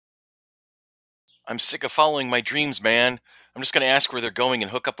I'm sick of following my dreams, man. I'm just going to ask where they're going and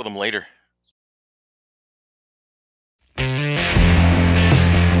hook up with them later.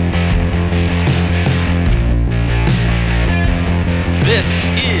 This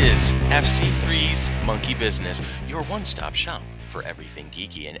is FC3's Monkey Business, your one-stop shop for everything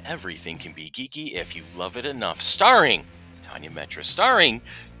geeky, and everything can be geeky if you love it enough. Starring Tanya Metra, starring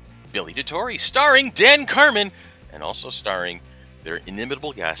Billy DeTore, starring Dan Carmen, and also starring their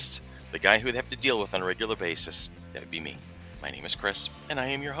inimitable guest, the guy who they'd have to deal with on a regular basis. That would be me. My name is Chris, and I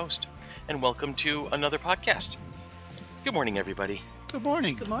am your host. And welcome to another podcast. Good morning, everybody. Good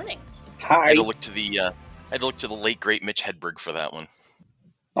morning. Good morning. I had to look to the late great Mitch Hedberg for that one.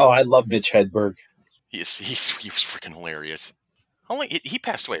 Oh, I love Mitch Hedberg. He was freaking hilarious. He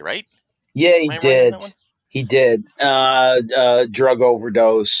passed away, right? Yeah, he did. He did. Drug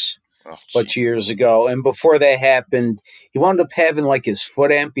overdose a bunch of years ago. And before that happened, he wound up having like his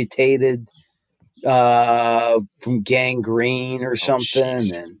foot amputated from gangrene or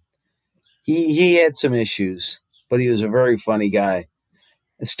something. And he had some issues, but he was a very funny guy.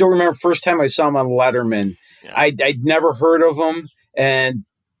 I still remember first time I saw him on Letterman. Yeah. I'd never heard of him. And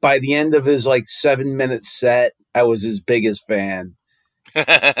by the end of his 7-minute set, I was his biggest fan.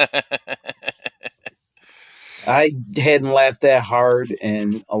 I hadn't laughed that hard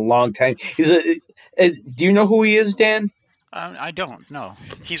in a long time. Do you know who he is, Dan? I don't know.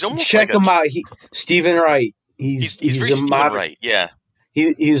 He's almost check him out. Stephen Wright. He's a Stephen Wright. Yeah,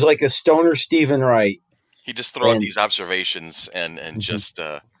 he's like a stoner Stephen Wright. He just throw out these observations and just.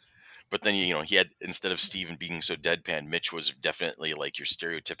 But then he had, instead of Steven being so deadpan, Mitch was definitely like your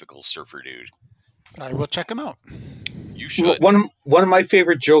stereotypical surfer dude. I will check him out. You should. One of my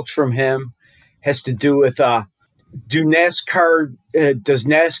favorite jokes from him has to do with does NASCAR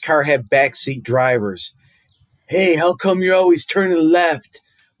have backseat drivers? Hey, how come you're always turning left?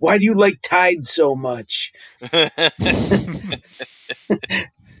 Why do you like Tide so much?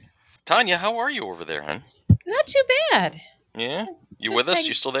 Tanya, how are you over there, hon? Not too bad. Yeah, you with us?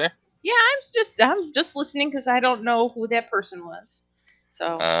 You still there? Yeah, I'm just listening because I don't know who that person was.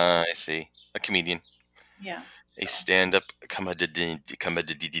 So. I see. A comedian. Yeah. A stand-up comedian.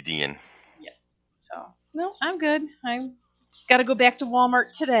 Yeah. So no, I'm good. I got to go back to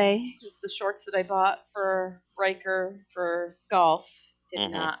Walmart today because the shorts that I bought for Riker for golf did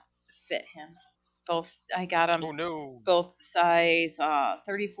not fit him. Both I got them. Oh no! Both size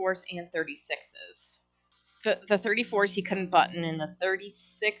 34s and 36s. The 34s he couldn't button, and the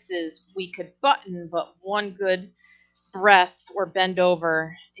 36s we could button, but one good breath or bend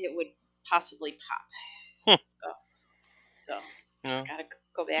over, it would possibly pop. So gotta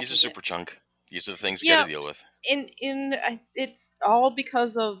go back. He's a super chunk. These are the things you gotta deal with. It's all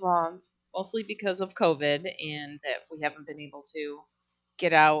because of mostly because of COVID, and that we haven't been able to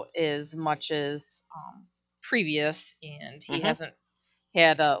get out as much as previous, and he hasn't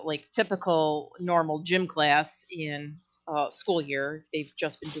had a typical normal gym class in school year. They've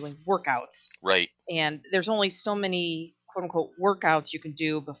just been doing workouts. Right. And there's only so many quote unquote workouts you can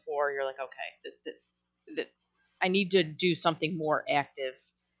do before you're like, okay, I need to do something more active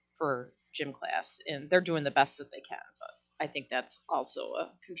for gym class. And they're doing the best that they can, but I think that's also a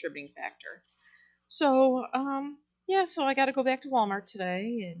contributing factor. So, so I got to go back to Walmart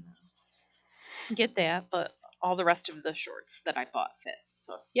today and get that, but all the rest of the shorts that I bought fit.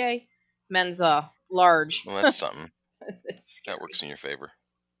 So, yay. Men's large. Well, that's something. That works in your favor.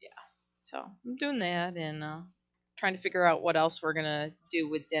 Yeah. So, I'm doing that and trying to figure out what else we're going to do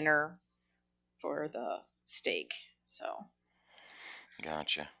with dinner for the steak. So.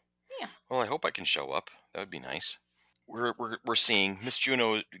 Gotcha. Yeah. Well, I hope I can show up. That would be nice. We're seeing Miss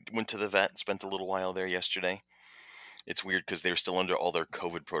Juno went to the vet and spent a little while there yesterday. It's weird because they're still under all their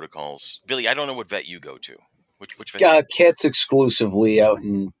COVID protocols. Billy, I don't know what vet you go to. Which vet? Cats exclusively out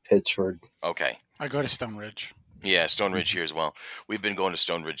in Pittsford. Okay. I go to Stone Ridge. Yeah, Stone Ridge here as well. We've been going to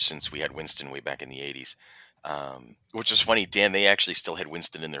Stone Ridge since we had Winston way back in the 80s. Which is funny, Dan, they actually still had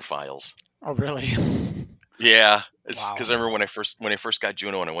Winston in their files. Oh, really? Yeah. It's because I remember when I first got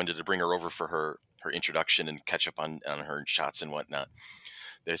Juno and I wanted to bring her over for her introduction and catch up on her shots and whatnot.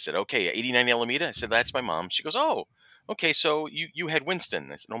 They said, okay, 89 Alameda. I said, that's my mom. She goes, oh, okay, so you had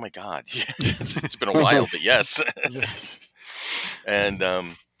Winston. I said, oh my God. it's been a while, but yes. Yes.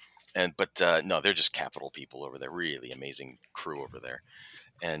 No, they're just capital people over there. Really amazing crew over there.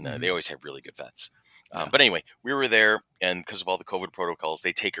 And they always have really good vets. But anyway, we were there, and because of all the COVID protocols,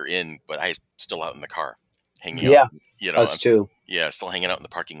 they take her in, but I still out in the car hanging out. Us too. Yeah, still hanging out in the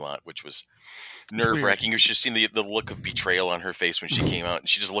parking lot, which was nerve-wracking. You should have seen the look of betrayal on her face when she came out. And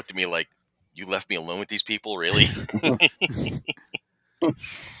she just looked at me like, you left me alone with these people, really?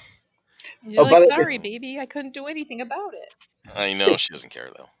 You're By like, the way, sorry, baby, I couldn't do anything about it. I know she doesn't care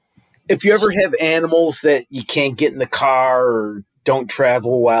though. if you ever have animals that you can't get in the car or don't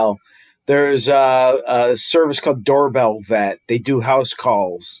travel well, there's a service called Doorbell Vet. They do house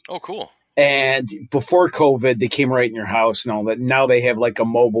calls. Oh, cool. And before COVID, they came right in your house and all that. Now they have like a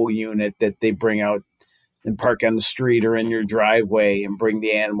mobile unit that they bring out and park on the street or in your driveway and bring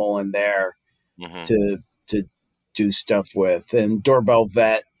the animal in there Mm-hmm. to do stuff with. And Doorbell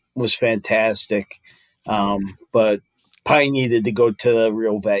Vet was fantastic. But Pi needed to go to the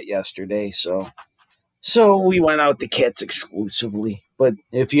real vet yesterday, so we went out to cats exclusively. But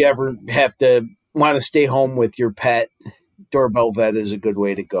if you ever have to want to stay home with your pet, Doorbell Vet is a good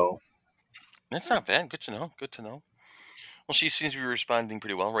way to go. That's not bad. Good to know. Good to know. Well, she seems to be responding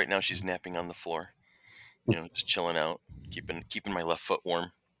pretty well. Right now she's napping on the floor. Just chilling out, keeping my left foot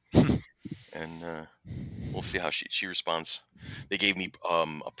warm. And we'll see how she responds. They gave me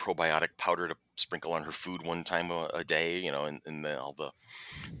a probiotic powder to sprinkle on her food one time a day, and all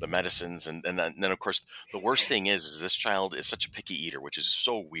the medicines. And then, of course, the worst thing is this child is such a picky eater, which is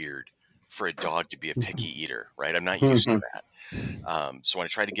so weird for a dog to be a picky eater, right? I'm not used to that. So when I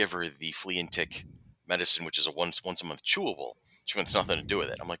try to give her the flea and tick medicine, which is a once a month chewable, she wants nothing to do with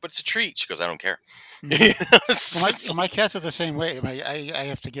it. I'm like, but it's a treat. She goes, I don't care. My cats are the same way. I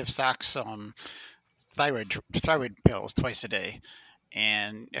have to give Socks thyroid pills twice a day,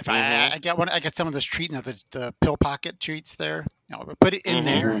 and if I get some of those treat, the pill pocket treats there. Put it in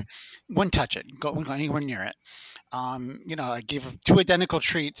there. Wouldn't touch it. Go anywhere near it. I gave her 2 identical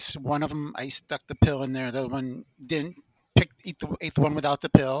treats. One of them I stuck the pill in there. The other one didn't. Eat the one without the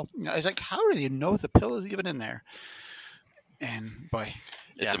pill. I was like, how do you know the pill is even in there? And boy,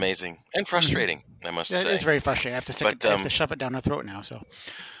 it's amazing and frustrating. I must say, it is very frustrating. I have to I have to shove it down her throat now. So,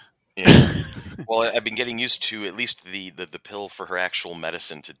 yeah. Well, I've been getting used to at least the pill for her actual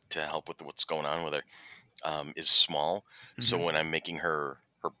medicine to help with what's going on with her is small. Mm-hmm. So when I'm making her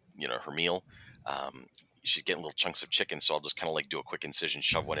meal, she's getting little chunks of chicken. So I'll just kind of like do a quick incision,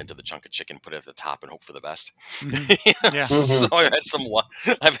 shove one into the chunk of chicken, put it at the top, and hope for the best. Mm-hmm. Yeah. So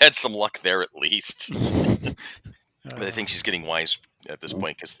I've had some luck there at least. But I think she's getting wise at this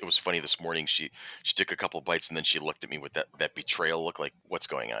point, because it was funny this morning. She took a couple bites and then she looked at me with that betrayal look, like, what's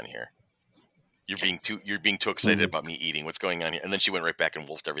going on here? You're being too excited about me eating. What's going on here? And then she went right back and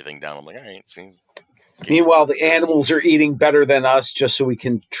wolfed everything down. I'm like, all right. See. Meanwhile, the animals are eating better than us just so we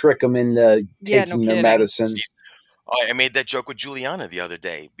can trick them into taking their medicine. I made that joke with Juliana the other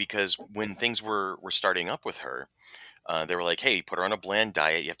day, because when things were starting up with her, they were like, hey, put her on a bland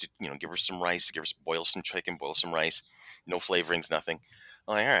diet. You have to, give her some rice, boil some chicken, boil some rice, no flavorings, nothing.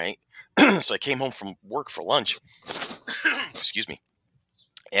 I'm like, all right. So I came home from work for lunch. Excuse me.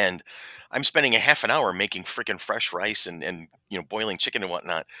 And I'm spending a half an hour making freaking fresh rice and boiling chicken and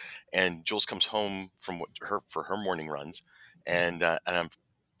whatnot. And Jules comes home from for her morning runs, and I'm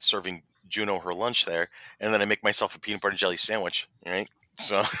serving Juno her lunch there, and then I make myself a peanut butter and jelly sandwich, right?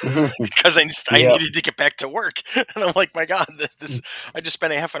 So because I needed to get back to work, and I'm like, my God, I just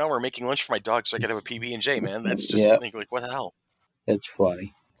spent a half an hour making lunch for my dog so I could have a PB&J, man. That's just like, what the hell? That's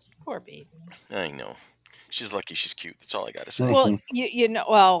funny. Poor baby. I know. She's lucky. She's cute. That's all I got to say. Well,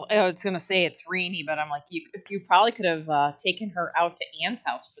 well, I was going to say it's rainy, but I'm like, you probably could have taken her out to Anne's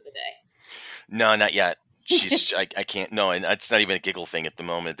house for the day. No, not yet. She's I can't. No, and it's not even a giggle thing at the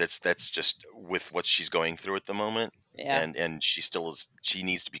moment. That's just with what she's going through at the moment. Yeah. And she still is. She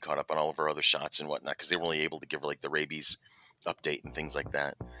needs to be caught up on all of her other shots and whatnot, because they were only able to give her like the rabies update and things like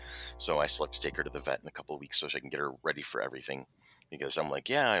that. So I still have to take her to the vet in a couple of weeks so I can get her ready for everything. Because I'm like,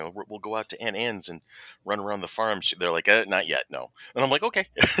 yeah, we'll go out to Aunt Anne's and run around the farm. They're like, not yet, no. And I'm like, okay.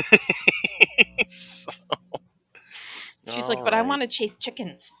 So, she's like, but right. I want to chase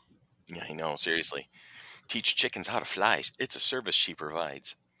chickens. Yeah, I know, seriously. Teach chickens how to fly. It's a service she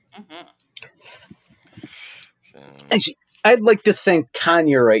provides. Mm-hmm. So. I'd like to thank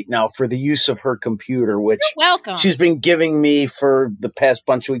Tanya right now for the use of her computer, which she's been giving me for the past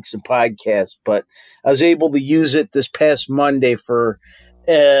bunch of weeks of podcasts. But I was able to use it this past Monday for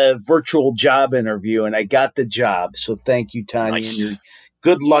a virtual job interview, and I got the job. So thank you, Tanya. Nice. And your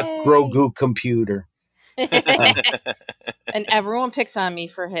good luck, Grogu computer. And everyone picks on me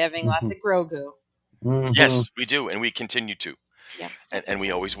for having lots of Grogu. Mm-hmm. Yes, we do, and we continue to. Yeah, and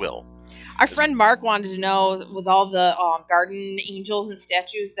we always will. Our friend Mark wanted to know, with all the garden angels and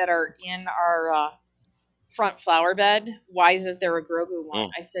statues that are in our front flower bed, why isn't there a Grogu one?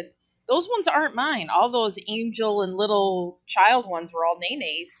 I said, those ones aren't mine. All those angel and little child ones were all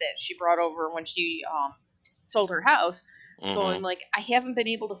Nene's that she brought over when she sold her house. Mm-hmm. So I'm like, I haven't been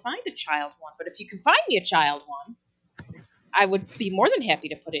able to find a child one, but if you can find me a child one, I would be more than happy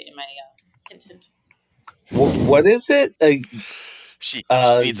to put it in my Hint, hint. What is it? She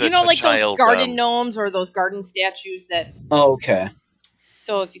needs you know, a like child, those garden gnomes or those garden statues that. Oh, okay.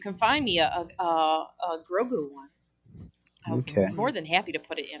 So if you can find me a Grogu one, I'm more than happy to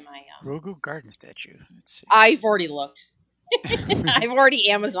put it in my Grogu garden statue. Let's see. I've already looked. I've already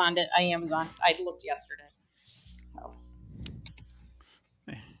Amazoned it. I looked yesterday. So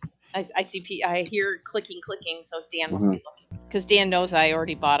I see. I hear clicking. So Dan must be looking because Dan knows I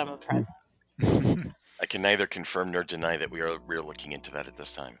already bought him a present. I can neither confirm nor deny that we're looking into that at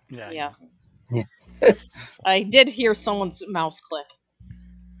this time. Yeah. I did hear someone's mouse click.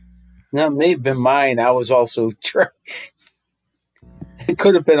 No, it may have been mine. I was also trying. It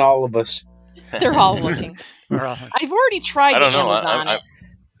could have been all of us. They're all looking. I've already tried to Amazon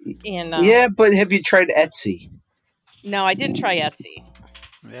it. Yeah, but have you tried Etsy? No, I didn't try Etsy.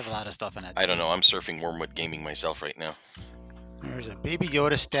 We have a lot of stuff on Etsy. I don't know. I'm surfing Wormwood Gaming myself right now. There's a Baby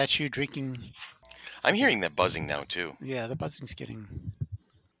Yoda statue drinking. I'm hearing that buzzing now, too. Yeah, the buzzing's getting...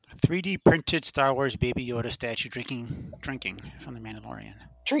 3D printed Star Wars Baby Yoda statue drinking from The Mandalorian.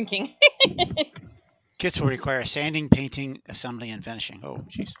 Drinking. Kits will require sanding, painting, assembly, and finishing. Oh,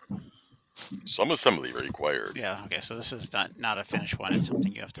 jeez. Some assembly required. Yeah. Okay. So this is not a finished one. It's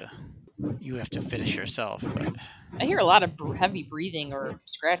something you have to finish yourself. But I hear a lot of heavy breathing or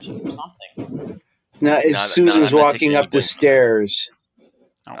scratching or something. Now, Susan's walking up the stairs.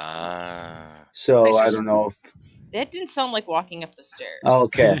 So I don't know if that didn't sound like walking up the stairs. Oh,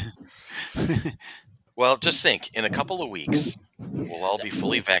 okay. Well, just think, in a couple of weeks, we'll all be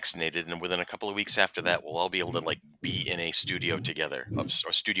fully vaccinated, and within a couple of weeks after that, we'll all be able to be in a studio together, or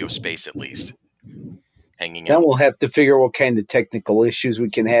studio space at least, hanging out. Then we'll have to figure what kind of technical issues we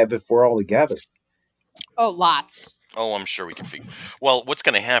can have if we're all together. Oh, lots. Oh, I'm sure we can figure. Well, what's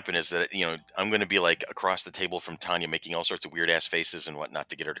going to happen is that I'm going to be across the table from Tanya, making all sorts of weird ass faces and whatnot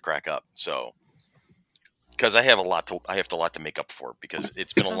to get her to crack up. So. Because I have a lot to make up for, because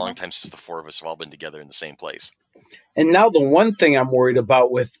it's been a long time since the four of us have all been together in the same place. And now the one thing I'm worried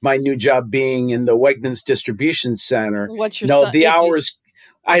about with my new job being in the Wegmans distribution center. What's your hours?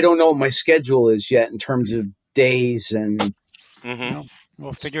 I don't know what my schedule is yet in terms of days and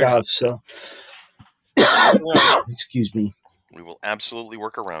we'll figure it out. So, excuse me. We will absolutely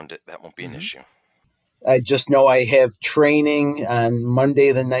work around it. That won't be an issue. I just know I have training on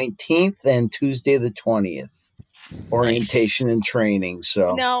Monday the 19th and Tuesday the 20th. Orientation and training.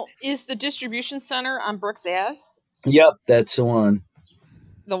 So now, is the distribution center on Brooks Ave? Yep, that's the one.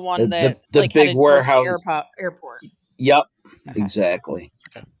 The one that's the big warehouse airport. Yep, exactly.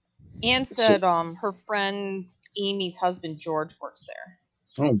 Anne said her friend Amy's husband George works there.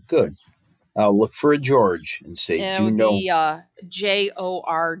 Oh, good. I'll look for a George and say, and it would be Jorge.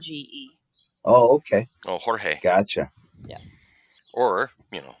 Oh, okay. Oh, Jorge. Gotcha. Yes. Or,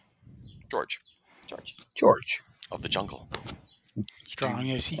 George. Of the jungle.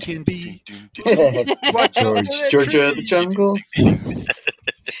 Strong as he can be. George of the jungle.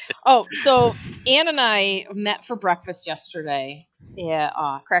 Oh, so Anne and I met for breakfast yesterday at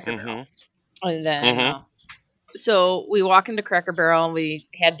Cracker Barrel. And then, so we walk into Cracker Barrel and we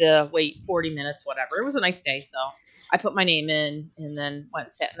had to wait 40 minutes, whatever. It was a nice day, so I put my name in and then went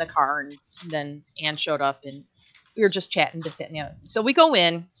and sat in the car, and then Anne showed up and we were just chatting to sit in the other. So we go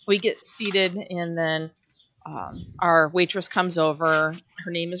in, we get seated, and then our waitress comes over.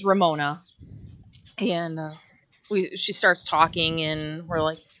 Her name is Ramona, and she starts talking, and we're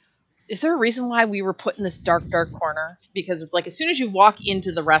like, is there a reason why we were put in this dark corner? Because it's as soon as you walk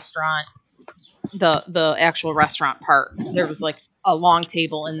into the restaurant, the actual restaurant part, there was a long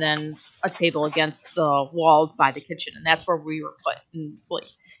table and then a table against the wall by the kitchen, and that's where we were put. And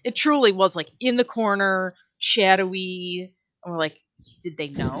it truly was in the corner, shadowy. And we're like, did they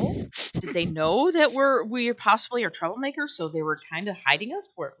know? Did they know that we possibly are troublemakers? So they were kind of hiding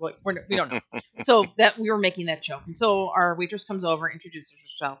us. We don't know. So that we were making that joke, and so our waitress comes over, introduces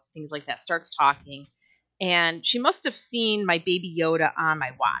herself, things like that, starts talking, and she must have seen my Baby Yoda on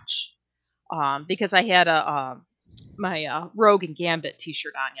my watch, because I had my Rogue and Gambit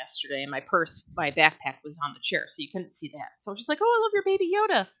t-shirt on yesterday, and my backpack was on the chair, so you couldn't see that. So she's like, oh, I love your Baby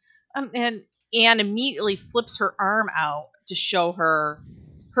Yoda. And Anne immediately flips her arm out to show her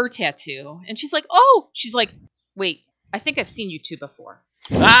tattoo. And she's like, oh, wait, I think I've seen you two before.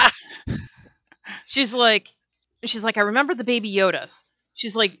 She's like, I remember the Baby Yodas.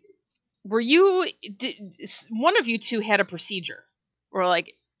 She's like, one of you two had a procedure?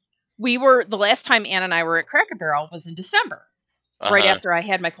 The last time Anne and I were at Cracker Barrel was in December, right after I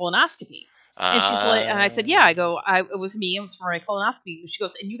had my colonoscopy. And she's like, and I said, yeah, it was me. It was for my colonoscopy. She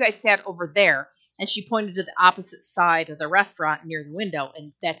goes, and you guys sat over there. And she pointed to the opposite side of the restaurant near the window,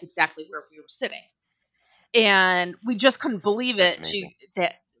 and that's exactly where we were sitting. And we just couldn't believe it.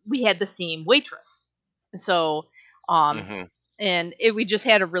 That we had the same waitress. And so, we just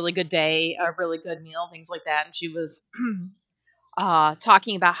had a really good day, a really good meal, things like that. And she was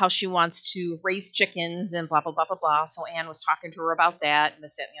talking about how she wants to raise chickens and blah, blah, blah, blah, blah. So Anne was talking to her about that and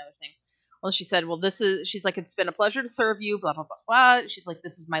this, that, and the other thing. Well, she said, she's like, it's been a pleasure to serve you, blah, blah, blah, blah. She's like,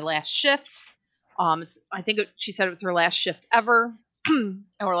 this is my last shift. She said it was her last shift ever. And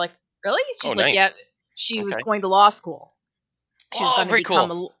we're like, really? She's like, nice. Yeah, she was going to law school. She was going to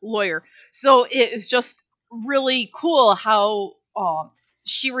become a lawyer. So it was just really cool how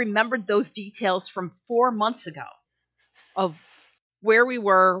she remembered those details from 4 months ago of where we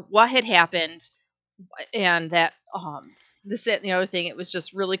were, what had happened, and that this, that, and the other thing. It was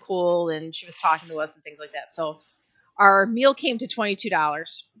just really cool, and she was talking to us and things like that. So our meal came to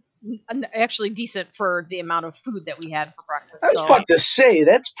 $22. Actually decent for the amount of food that we had for breakfast. I was about to say,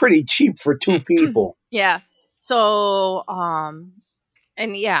 that's pretty cheap for 2 people. Yeah. So,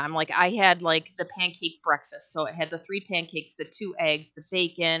 and yeah, I'm like, I had like the pancake breakfast. So it had the 3 pancakes, the 2 eggs, the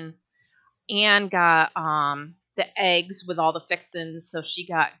bacon, and got the eggs with all the fixins. So she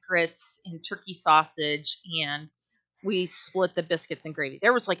got grits and turkey sausage, and we split the biscuits and gravy.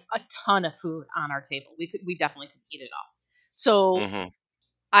 There was like a ton of food on our table. We definitely could eat it all. So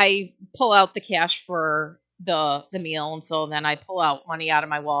I pull out the cash for the meal, and so then I pull out money out of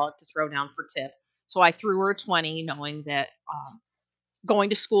my wallet to throw down for tip. So I threw her 20, knowing that going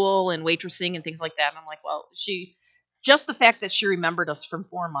to school and waitressing and things like that. And I'm like, well, just the fact that she remembered us from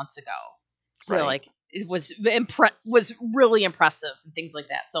 4 months ago, right. Like it was really impressive and things like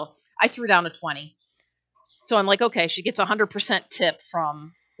that. So I threw down a 20. So I'm like, okay, she gets 100% tip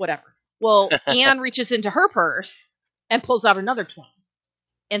from whatever. Well, Anne reaches into her purse and pulls out another 20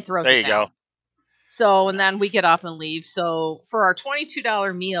 and throws it down. There you go. So, and then we get up and leave. So for our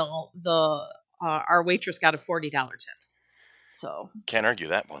 $22 meal, our waitress got a $40 tip. So can't argue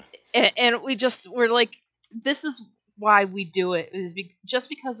that one. And we're like, this is why we do it, is just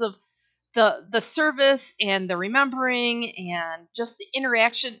because of the service and the remembering and just the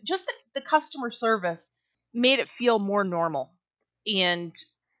interaction, just the customer service made it feel more normal. And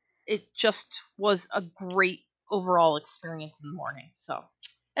it just was a great overall experience in the morning. So,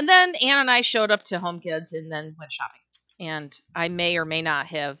 and then Anne and I showed up to Home Kids and then went shopping. And I may or may not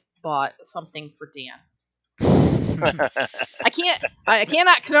have bought something for Dan. I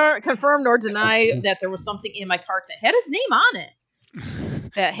cannot confirm nor deny that there was something in my cart that had his name on it.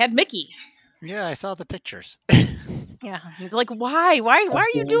 That had Mickey. Yeah, I saw the pictures. Yeah. He's like, why are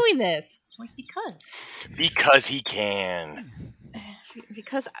you doing this? I'm like, because he can.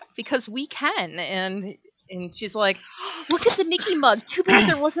 Because we can. And she's like, look at the Mickey mug. Too bad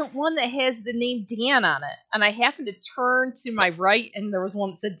there wasn't one that has the name Dan on it. And I happened to turn to my right, and there was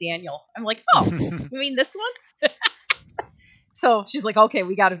one that said Daniel. I'm like, oh, you mean this one? So she's like, okay,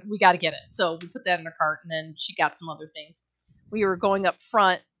 we gotta get it. So we put that in her cart, and then she got some other things. We were going up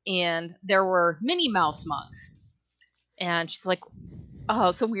front, and there were Minnie Mouse mugs. And she's like,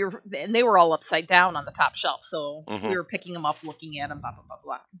 oh, so and they were all upside down on the top shelf. So we were picking them up, looking at them, blah, blah, blah,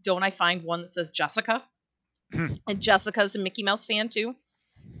 blah. Don't I find one that says Jessica? And Jessica's a Mickey Mouse fan too,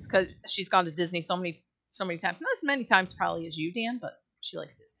 because she's gone to Disney so many times. Not as many times probably as you, Dan, but she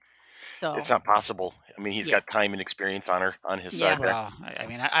likes Disney. So it's not possible. I mean, he's got time and experience on his side. Well, I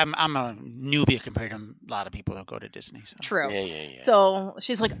mean, I'm a newbie compared to a lot of people that go to Disney. So. True. Yeah. So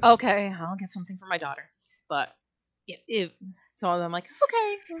she's like, okay, I'll get something for my daughter. But so I'm like,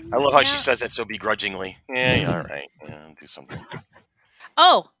 okay. I love how she says that so begrudgingly. Yeah, all right. Yeah, I'll do something.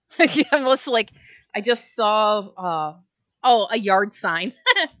 Oh, yeah, it's like, I just saw, a yard sign.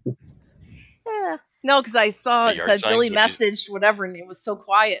 Yeah. No, because I saw it said Billy messaged whatever, and it was so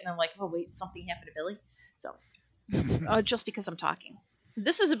quiet, and I'm like, oh, wait, something happened to Billy? So, just because I'm talking.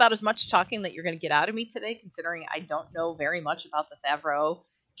 This is about as much talking that you're going to get out of me today, considering I don't know very much about the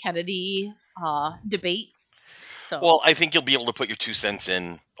Favreau-Kennedy debate. So, well, I think you'll be able to put your 2 cents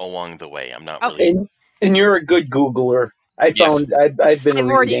in along the way. I'm not really... And you're a good Googler. I've been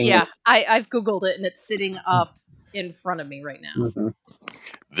reading. I've Googled it, and it's sitting up in front of me right now. Mm-hmm.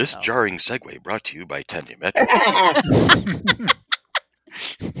 This jarring segue brought to you by Tanya Metro.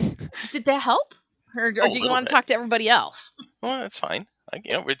 Did that help? Or do you want to talk to everybody else? Well, that's fine.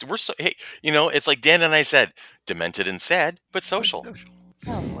 We're so, hey, it's like Dan and I said, demented and sad, but social.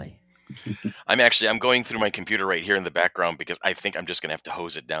 Oh, boy. I'm going through my computer right here in the background because I think I'm just going to have to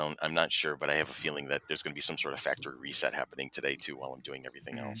hose it down. I'm not sure, but I have a feeling that there's going to be some sort of factory reset happening today too while I'm doing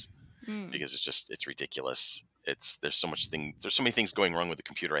everything else. Because it's ridiculous. There's so many things going wrong with the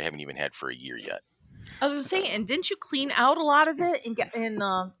computer I haven't even had for a year yet. I was gonna say, and didn't you clean out a lot of it and get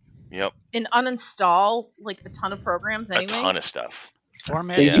Yep. and uninstall like a ton of programs anyway? A ton of stuff.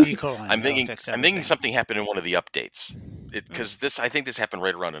 Format Yeah. C colon. I'm that'll thinking fix I'm thinking everything. something happened in one of the updates. Because I think this happened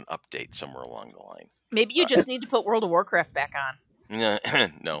right around an update somewhere along the line. Maybe you just need to put World of Warcraft back on.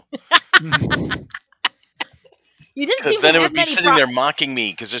 No. You didn't Because seem then to it have would be many sitting there mocking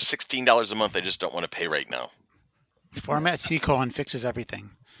me because there's $16 a month I just don't want to pay right now. Format C colon fixes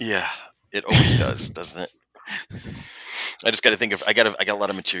everything. Yeah, it always does, doesn't it? I just got to think of I got a lot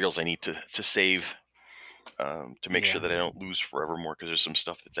of materials I need to save to make sure that I don't lose forevermore because there's some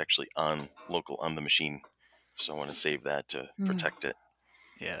stuff that's actually on the machine, so I want to save that to protect it.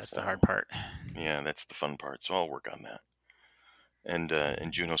 Yeah, that's the hard part. Yeah, that's the fun part. So I'll work on that. And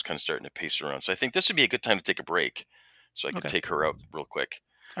Juno's kind of starting to pace around, so I think this would be a good time to take a break, so I could take her out real quick.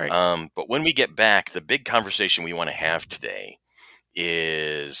 All right. But when we get back, the big conversation we want to have today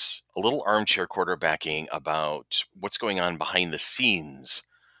is a little armchair quarterbacking about what's going on behind the scenes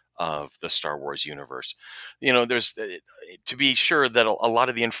of the Star Wars universe. You know, there's to be sure that a lot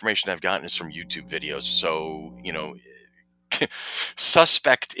of the information I've gotten is from YouTube videos. So, you know,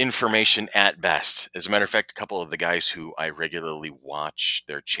 suspect information at best. As a matter of fact, a couple of the guys who I regularly watch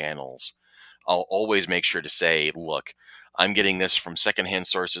their channels, I'll always make sure to say, look, I'm getting this from secondhand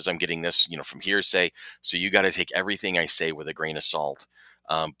sources. I'm getting this, from hearsay. So you got to take everything I say with a grain of salt.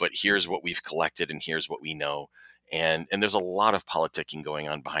 But here's what we've collected and here's what we know. And there's a lot of politicking going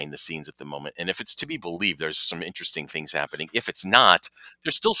on behind the scenes at the moment. And if it's to be believed, there's some interesting things happening. If it's not,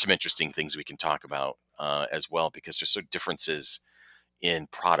 there's still some interesting things we can talk about as well, because there's so differences in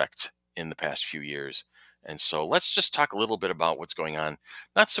product in the past few years. And so let's just talk a little bit about what's going on.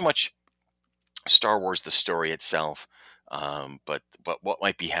 Not so much Star Wars, the story itself, but what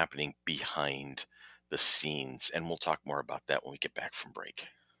might be happening behind the scenes. And we'll talk more about that when we get back from break.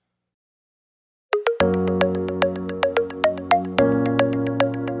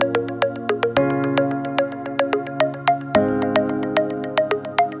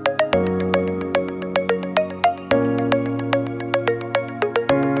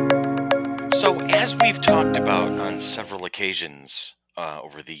 So, as we've talked about on several occasions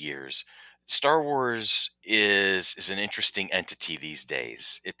over the years, Star Wars is an interesting entity these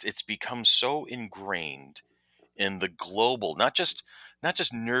days. It's become so ingrained in the global, not just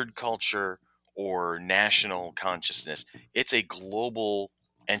nerd culture or national consciousness. It's a global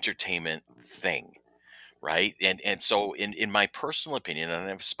entertainment thing, right? And so, in my personal opinion, and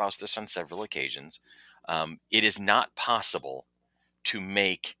I've espoused this on several occasions, it is not possible to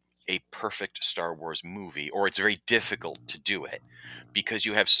make a perfect Star Wars movie, or it's very difficult to do it because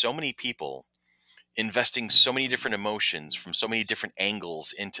you have so many people investing so many different emotions from so many different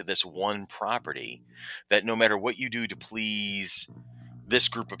angles into this one property that no matter what you do to please this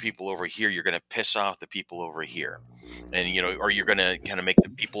group of people over here, you're going to piss off the people over here. And, or you're going to kind of make the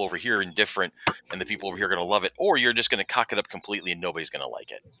people over here indifferent and the people over here are going to love it, or you're just going to cock it up completely and nobody's going to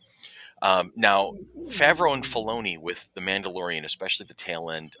like it. Now, Favreau and Filoni with The Mandalorian, especially the tail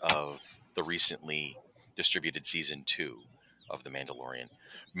end of the recently distributed season 2 of The Mandalorian,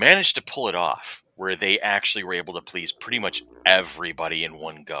 managed to pull it off where they actually were able to please pretty much everybody in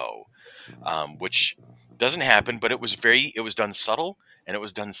one go, which doesn't happen, but it was done subtle, and it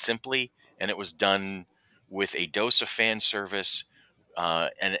was done simply, and it was done with a dose of fan service,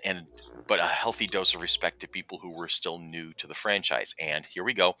 but a healthy dose of respect to people who were still new to the franchise. And here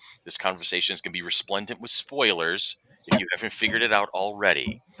we go. This conversation is going to be resplendent with spoilers if you haven't figured it out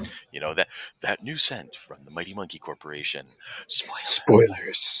already. That new scent from the Mighty Monkey Corporation.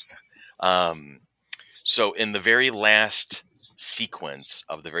 Spoilers. So in the very last sequence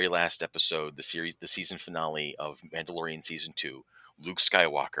of the very last episode, the season finale of Mandalorian season 2, Luke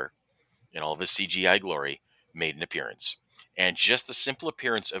Skywalker, in all of his CGI glory, made an appearance. And just the simple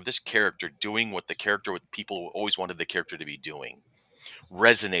appearance of this character doing what people always wanted the character to be doing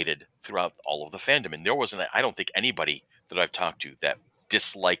resonated throughout all of the fandom. And there wasn't, I don't think, anybody that I've talked to that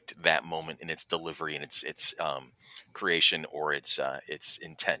disliked that moment in its delivery and its creation or its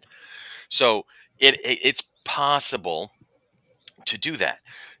intent. So it's possible to do that.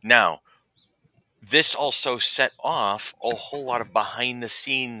 Now, this also set off a whole lot of behind the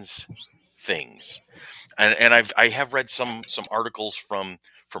scenes things. And I have read some articles from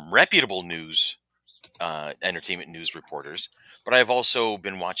reputable news, entertainment news reporters, but I've also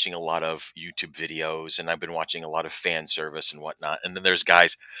been watching a lot of YouTube videos, and I've been watching a lot of fan service and whatnot. And then there's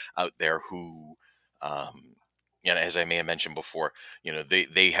guys out there who, as I may have mentioned before,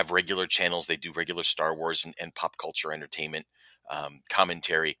 they have regular channels. They do regular Star Wars and pop culture entertainment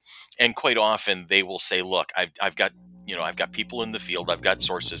commentary, and quite often they will say, "Look, I've got people in the field. I've got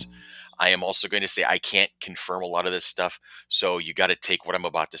sources. I am also going to say I can't confirm a lot of this stuff, so you got to take what I'm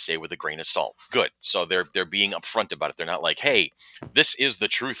about to say with a grain of salt. Good. So they're being upfront about it. They're not like, hey, this is the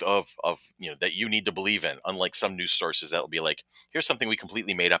truth of that you need to believe in. Unlike some news sources that will be like, here's something we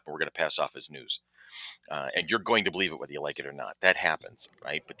completely made up and we're going to pass off as news, and you're going to believe it whether you like it or not. That happens,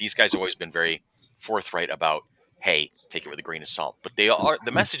 right? But these guys have always been very forthright about, hey, take it with a grain of salt. But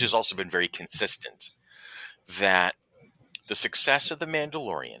the message has also been very consistent that the success of The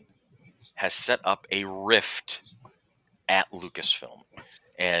Mandalorian has set up a rift at Lucasfilm.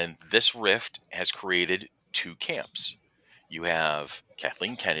 And this rift has created two camps. You have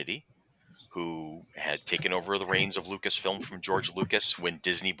Kathleen Kennedy, who had taken over the reins of Lucasfilm from George Lucas when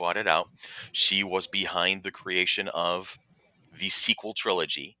Disney bought it out. She was behind the creation of the sequel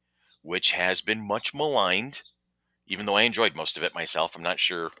trilogy, which has been much maligned, even though I enjoyed most of it myself. I'm not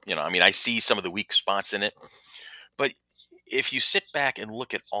sure, I see some of the weak spots in it. But if you sit back and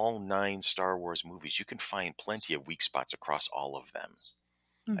look at all 9 Star Wars movies, you can find plenty of weak spots across all of them,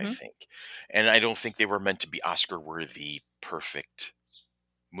 I think. And I don't think they were meant to be Oscar-worthy, perfect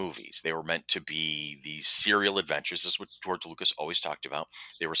movies. They were meant to be these serial adventures. This is what George Lucas always talked about.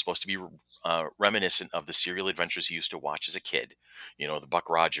 They were supposed to be reminiscent of the serial adventures he used to watch as a kid. The Buck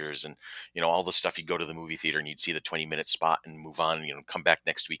Rogers and, all the stuff. You'd go to the movie theater and you'd see the 20-minute spot and move on and, come back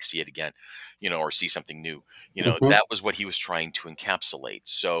next week, see it again, or see something new. That was what he was trying to encapsulate.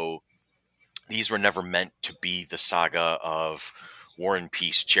 So these were never meant to be the saga of War and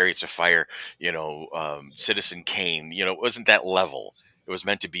Peace, Chariots of Fire, Citizen Kane. It wasn't that level. It was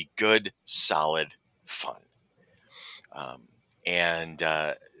meant to be good, solid fun. And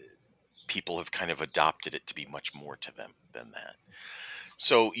people have kind of adopted it to be much more to them than that.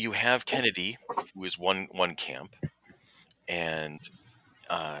 So you have Kennedy, who is one camp, and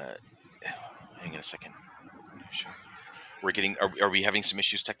hang on a second. We're getting. Are we having some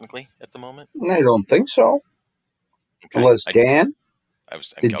issues technically at the moment? I don't think so. Okay. Unless Dan.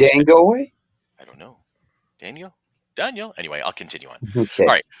 Did Dan go away? I don't know. Daniel. Anyway, I'll continue on. Okay. All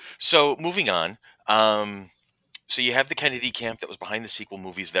right. So moving on. So you have the Kennedy camp that was behind the sequel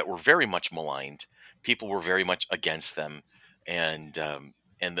movies that were very much maligned. People were very much against them, and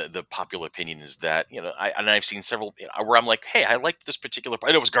the popular opinion is that I've seen several where I'm like, hey, I liked this particular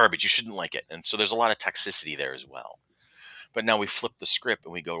part. It was garbage. You shouldn't like it, and so there's a lot of toxicity there as well. But now we flip the script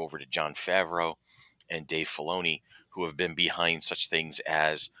and we go over to Jon Favreau and Dave Filoni, who have been behind such things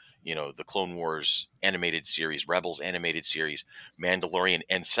as the Clone Wars animated series, Rebels animated series, Mandalorian,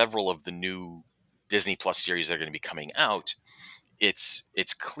 and several of the new Disney Plus series that are going to be coming out. It's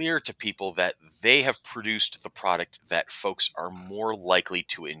clear to people that they have produced the product that folks are more likely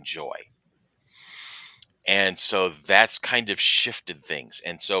to enjoy. And so that's kind of shifted things.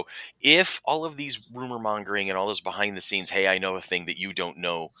 And so if all of these rumor mongering and all this behind the scenes, hey, I know a thing that you don't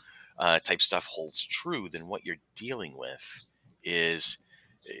know type stuff holds true, then what you're dealing with is,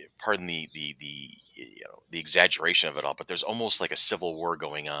 pardon the exaggeration of it all, but there's almost like a civil war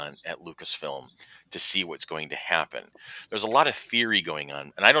going on at Lucasfilm to see what's going to happen. There's a lot of theory going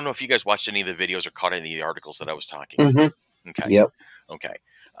on, and I don't know if you guys watched any of the videos or caught any of the articles that I was talking about. Okay. Yep. Okay.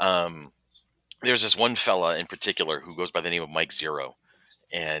 There's this one fella in particular who goes by the name of Mike Zero,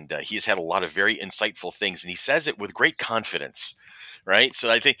 and he has had a lot of very insightful things, and he says it with great confidence, right? So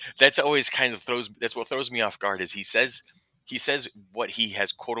I think that's always kind of that's what throws me off guard is he says what he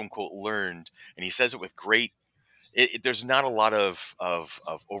has quote unquote learned, and he says it with great. There's not a lot of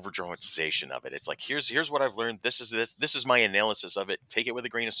over dramatization of it. It's like here's what I've learned. This is my analysis of it. Take it with a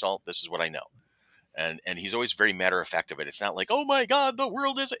grain of salt. This is what I know, and he's always very matter of fact of it. It's not like, oh my God, the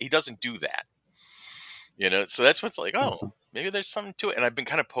world is. He doesn't do that. So that's what's like, oh, maybe there's something to it. And I've been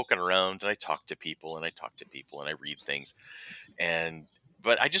kind of poking around, and I talk to people, and I read things,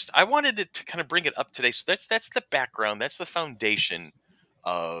 but I wanted to kind of bring it up today. So that's the background, that's the foundation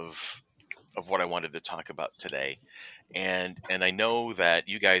of what I wanted to talk about today. And I know that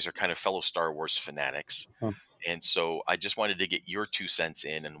you guys are kind of fellow Star Wars fanatics. And so I just wanted to get your 2 cents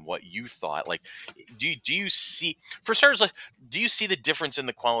in and what you thought. Like, do you see, for starters, like, do you see the difference in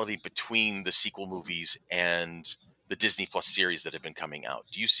the quality between the sequel movies and the Disney Plus series that have been coming out?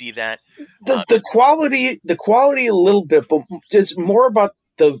 Do you see that? The quality a little bit, but just more about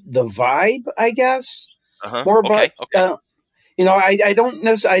the vibe, I guess. More about, okay. I don't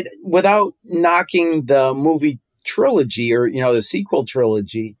necessarily, without knocking the movie trilogy or, the sequel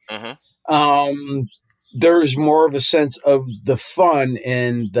trilogy, there's more of a sense of the fun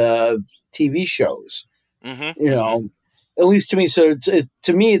in the TV shows, at least to me. So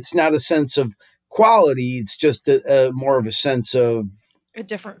to me, it's not a sense of quality. It's just a more of a sense of a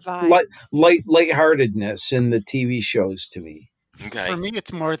different vibe, lightheartedness in the TV shows to me. Okay. For me,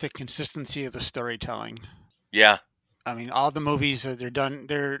 it's more the consistency of the storytelling. Yeah. I mean, all the movies that they're done,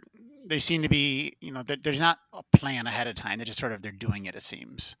 they seem to be, there's not a plan ahead of time. They're just sort of they're doing it. It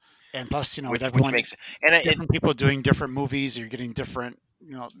seems, and plus, with Which everyone, makes different people doing different movies, you're getting different.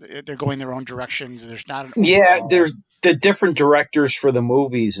 They're going their own directions. There's not an overall... There's the different directors for the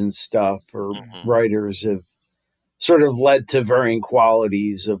movies and stuff, or writers have sort of led to varying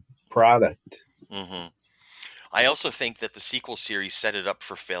qualities of product. Mm-hmm. I also think that the sequel series set it up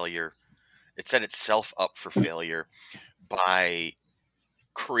for failure. It set itself up for failure by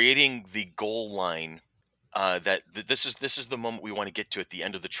creating the goal line that this is the moment we want to get to at the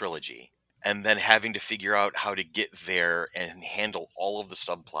end of the trilogy, and then having to figure out how to get there and handle all of the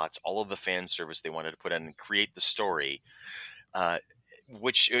subplots, all of the fan service they wanted to put in and create the story,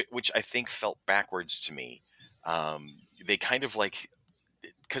 which I think felt backwards to me. They kind of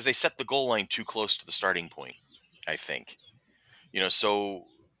because they set the goal line too close to the starting point, I think. So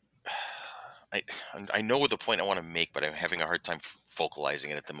I know the point I want to make, but I'm having a hard time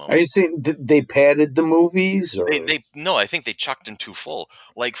focalizing it at the moment. Are you saying they padded the movies? Or? No, I think they chucked them too full.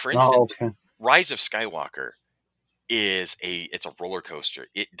 Like, for instance, Rise of Skywalker it's a roller coaster.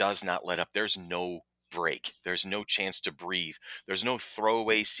 It does not let up. There's no break. There's no chance to breathe. There's no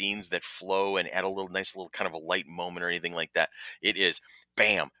throwaway scenes that flow and add a nice little kind of a light moment or anything like that. It is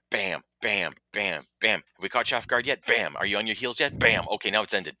bam, bam, bam, bam, bam. Have we caught you off guard yet? Bam. Are you on your heels yet? Bam. Okay, now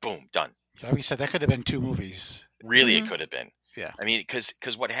it's ended. Boom, done. Like we said, that could have been 2 movies. Really, It could have been. Yeah. I mean,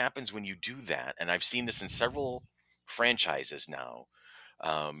 because what happens when you do that, and I've seen this in several franchises now,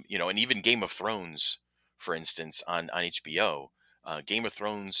 and even Game of Thrones, for instance, on HBO. Game of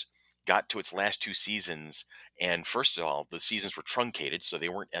Thrones got to its last 2 seasons, and first of all, the seasons were truncated, so they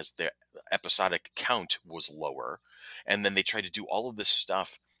weren't the episodic count was lower, and then they tried to do all of this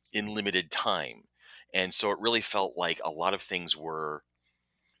stuff in limited time, and so it really felt like a lot of things were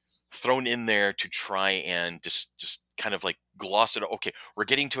thrown in there to try and just kind of like gloss it. Okay, we're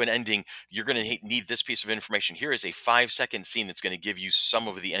getting to an ending. You're going to need this piece of information. Here is a 5-second scene that's going to give you some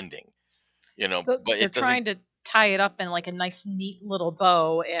of the ending. So but they're trying to tie it up in like a nice, neat little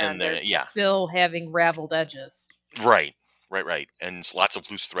bow, and they're still having raveled edges. Right. And lots of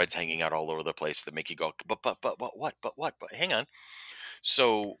loose threads hanging out all over the place that make you go, but what? But hang on.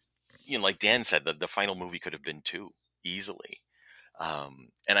 So, like Dan said, the final movie could have been 2 easily.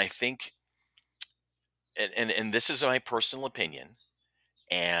 And I think, and this is my personal opinion,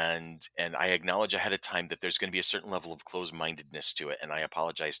 and I acknowledge ahead of time that there's going to be a certain level of closed-mindedness to it, and I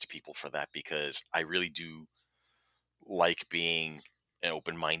apologize to people for that, because I really do like being an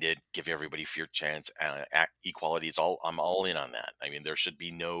open-minded, give everybody a fair chance. Equality is I'm all in on that. I mean, there should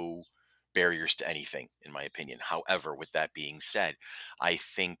be no barriers to anything, in my opinion. However, with that being said, I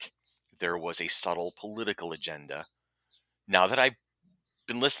think there was a subtle political agenda. Now that I've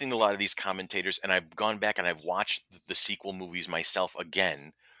been listening to a lot of these commentators, and I've gone back and I've watched the sequel movies myself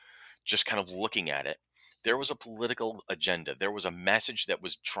again, just kind of looking at it, there was a political agenda. There was a message that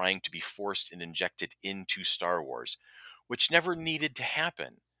was trying to be forced and injected into Star Wars, which never needed to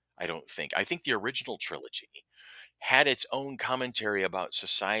happen, I don't think. I think the original trilogy had its own commentary about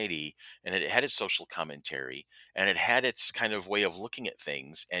society, and it had its social commentary, and it had its kind of way of looking at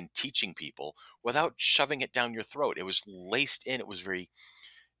things and teaching people without shoving it down your throat. It was laced in. It was very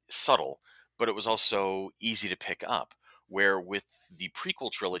subtle, but it was also easy to pick up. Where with the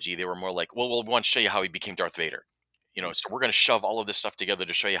prequel trilogy, they were more like, well, we want to show you how he became Darth Vader. So we're going to shove all of this stuff together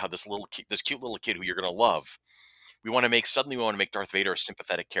to show you how this cute little kid who you're going to love, we want to make Darth Vader a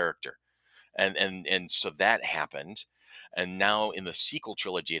sympathetic character. And so that happened. And now in the sequel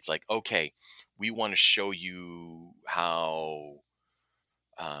trilogy, it's like, okay, we want to show you how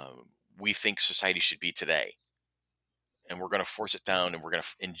we think society should be today. And we're going to force it down, and we're going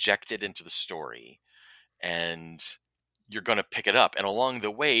to inject it into the story. And you're going to pick it up. And along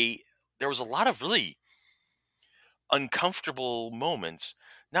the way, there was a lot of really uncomfortable moments.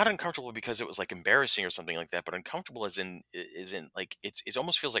 Not uncomfortable because it was like embarrassing or something like that, but uncomfortable as in like it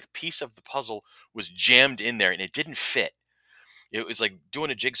almost feels like a piece of the puzzle was jammed in there and it didn't fit. It was like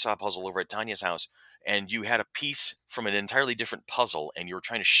doing a jigsaw puzzle over at Tanya's house, and you had a piece from an entirely different puzzle, and you were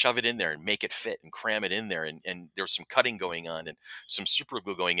trying to shove it in there and make it fit and cram it in there, and there was some cutting going on and some super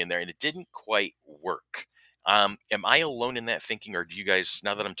glue going in there, and it didn't quite work. Am I alone in that thinking, or do you guys,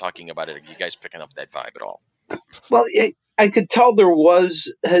 now that I'm talking about it, are you guys picking up that vibe at all? Well, I could tell there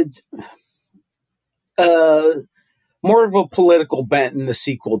was more of a political bent in the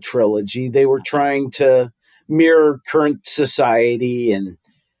sequel trilogy. They were trying to mirror current society and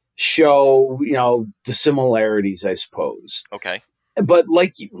show, the similarities, I suppose. Okay. But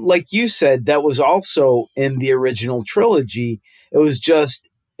like you said, that was also in the original trilogy. It was just,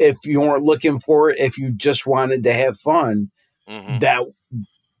 if you weren't looking for it, if you just wanted to have fun, that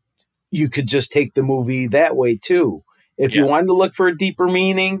you could just take the movie that way too. If you wanted to look for a deeper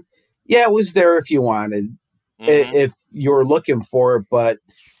meaning, it was there if you wanted, if you were looking for it, but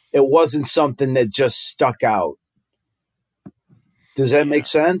it wasn't something that just stuck out. Does that make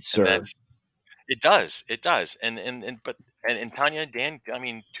sense? Or? It does. And Tanya, Dan, I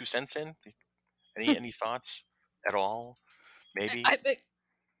mean, 2 cents in. Any thoughts at all? Maybe.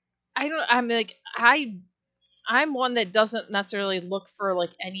 I don't. I'm one that doesn't necessarily look for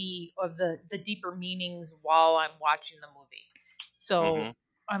like any of the deeper meanings while I'm watching the movie. So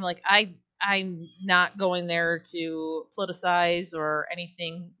I'm like, I'm not going there to politicize or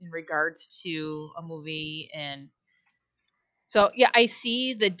anything in regards to a movie. And so I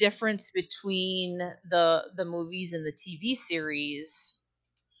see the difference between the movies and the TV series,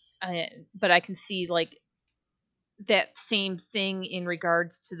 but I can see like that same thing in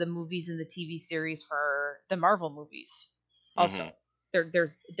regards to the movies and the TV series for the Marvel movies. Also,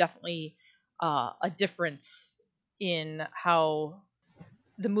 there's definitely a difference in how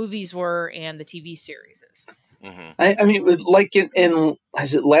the movies were and the TV series is. I mean, like in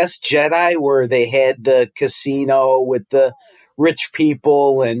is it Last Jedi, where they had the casino with the rich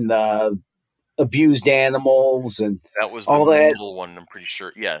people and abused animals and that was all the that. Middle one, I'm pretty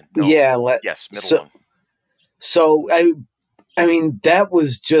sure. Yes, middle one. So I mean, that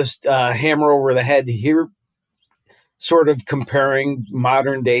was just a hammer over the head here, sort of comparing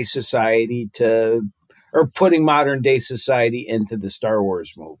modern day society or putting modern day society into the Star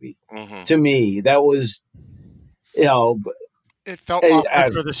Wars movie. To me, that was, it felt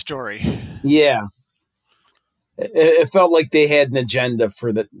awkward for the story. Yeah. It felt like they had an agenda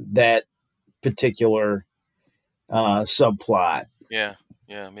for that particular subplot. Yeah,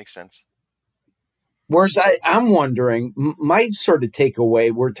 makes sense. Whereas I'm wondering, my sort of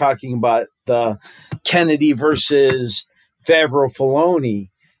takeaway, we're talking about the Kennedy versus Favreau Filoni,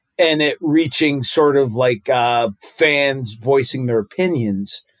 and it reaching sort of like fans voicing their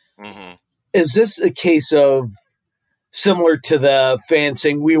opinions. Is this a case of similar to the fans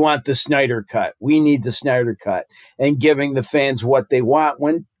saying, we want the Snyder Cut, we need the Snyder Cut, and giving the fans what they want,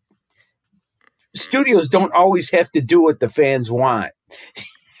 when studios don't always have to do what the fans want?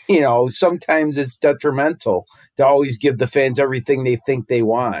 Sometimes it's detrimental to always give the fans everything they think they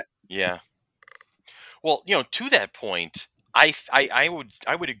want. Yeah. Well, to that point, I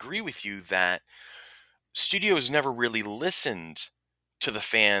would agree with you that studios never really listened to the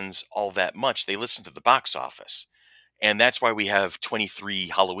fans all that much. They listened to the box office. And that's why we have 23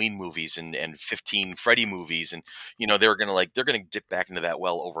 Halloween movies and 15 Freddy movies. And, they're going to dip back into that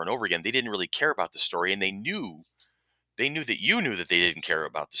well over and over again. They didn't really care about the story, and they knew that you knew that they didn't care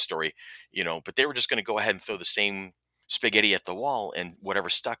about the story, but they were just going to go ahead and throw the same spaghetti at the wall, and whatever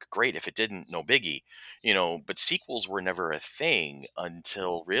stuck, great. If it didn't, no biggie, but sequels were never a thing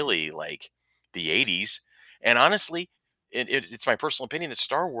until really like the 80s. And honestly, it's my personal opinion that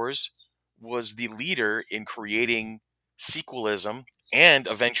Star Wars was the leader in creating sequelism and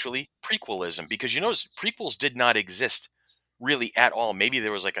eventually prequelism, because prequels did not exist really at all. Maybe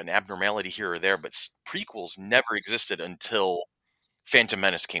there was like an abnormality here or there, but prequels never existed until Phantom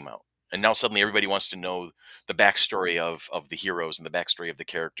Menace came out. And now suddenly everybody wants to know the backstory of the heroes and the backstory of the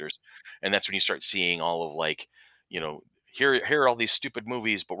characters. And that's when you start seeing all of like, here are all these stupid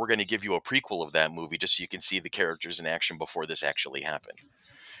movies, but we're going to give you a prequel of that movie just so you can see the characters in action before this actually happened.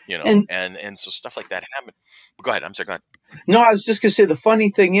 And so stuff like that happened. But go ahead. I'm sorry. Go ahead. No, I was just going to say, the funny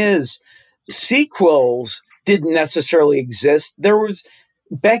thing is sequels didn't necessarily exist. There was,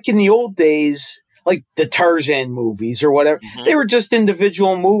 back in the old days, like the Tarzan movies or whatever, they were just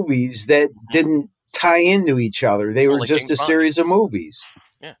individual movies that didn't tie into each other. They were like just James a Bond. Series of movies.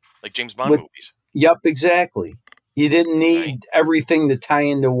 Yeah, like James Bond movies. Yep, exactly. You didn't need everything to tie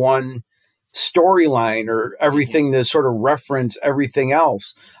into one storyline or everything to sort of reference everything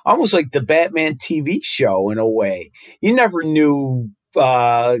else. Almost like the Batman TV show in a way. You never knew,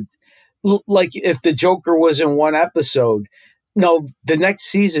 like if the Joker was in one episode, the next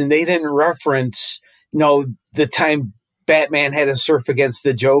season they didn't reference, the time Batman had to surf against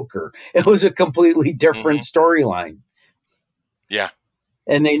the Joker. It was a completely different storyline. Yeah.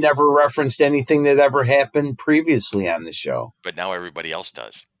 And they never referenced anything that ever happened previously on the show. But now everybody else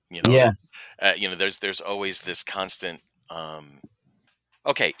does. Yeah. There's always this constant.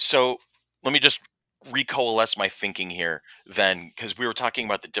 Okay, so let me just recoalesce my thinking here then, because we were talking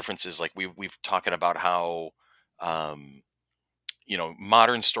about the differences. Like we've talking about how,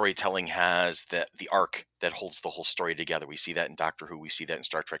 modern storytelling has the arc that holds the whole story together. We see that in Doctor Who. We see that in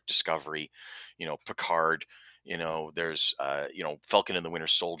Star Trek Discovery. Picard There's Falcon and the Winter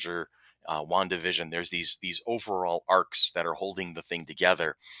Soldier, WandaVision. There's these overall arcs that are holding the thing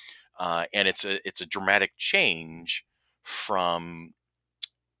together, and it's a dramatic change from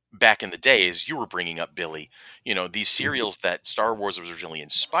back in the day, as you were bringing up, Billy. These serials that Star Wars was originally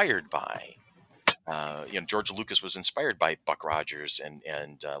inspired by. George Lucas was inspired by Buck Rogers and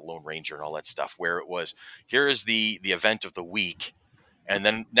Lone Ranger and all that stuff, where it was, here is the event of the week, and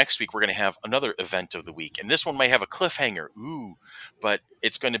then next week we're going to have another event of the week, and this one might have a cliffhanger, but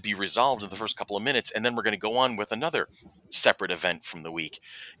it's going to be resolved in the first couple of minutes, and then we're going to go on with another separate event from the week.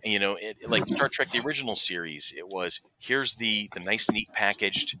 And like Star Trek the original series, it was, here's the nice, neat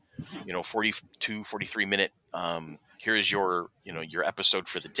packaged 42 43 minute here's your episode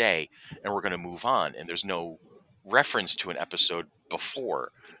for the day, and we're going to move on, and there's no reference to an episode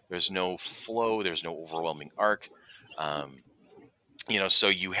before, there's no flow, there's no overwhelming arc. So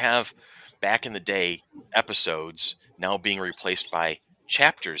you have, back in the day, episodes now being replaced by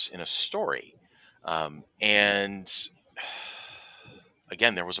chapters in a story. And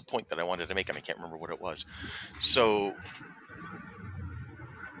again, there was a point that I wanted to make, and I can't remember what it was. So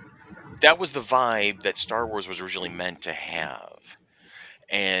that was the vibe that Star Wars was originally meant to have.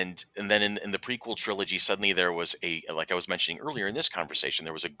 And then in the prequel trilogy, suddenly there was like I was mentioning earlier in this conversation,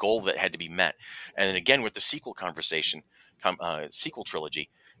 there was a goal that had to be met. And then again, with the sequel trilogy,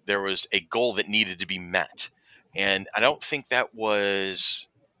 there was a goal that needed to be met. And I don't think that was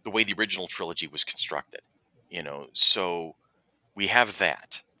the way the original trilogy was constructed. So we have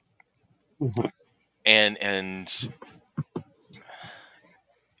that. Mm-hmm. And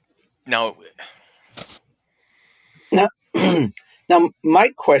now Now,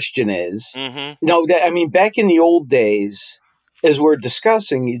 my question is, mm-hmm. Back in the old days, as we're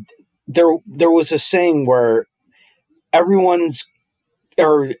discussing, there was a saying where every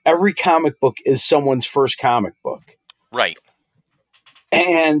comic book is someone's first comic book. Right.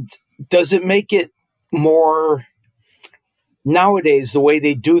 And does it make it more, nowadays, the way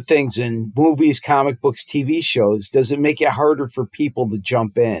they do things in movies, comic books, TV shows, does it make it harder for people to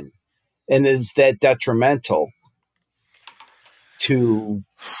jump in? And is that detrimental to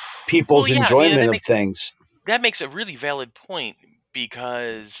people's enjoyment of things? That makes a really valid point,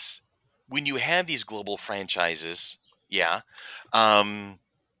 because when you have these global franchises, it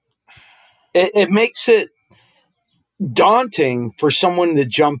makes it daunting for someone to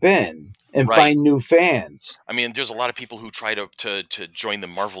jump in and find new fans. I mean, there's a lot of people who try to join the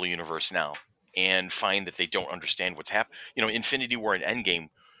Marvel universe now and find that they don't understand what's happening. Infinity War and Endgame,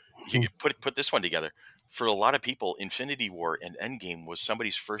 you put this one together. For a lot of people, Infinity War and Endgame was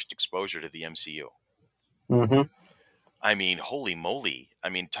somebody's first exposure to the MCU. Mm-hmm. I mean, holy moly. I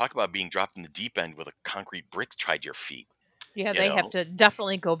mean, talk about being dropped in the deep end with a concrete brick tied to your feet. Yeah, they have to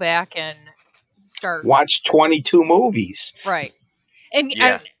definitely go back and watch 22 movies. Right. And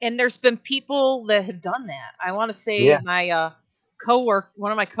there's been people that have done that. I want to say my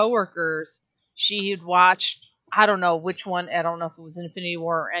one of my coworkers, she had watched, I don't know which one, I don't know if it was Infinity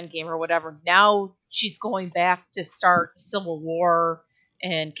War or Endgame or whatever. Now she's going back to start Civil War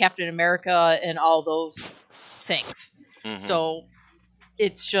and Captain America and all those things. Mm-hmm. So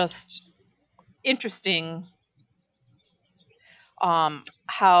it's just interesting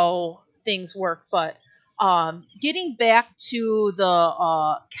how things work. But getting back to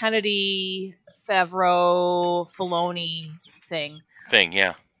the Kennedy, Favreau, Filoni thing,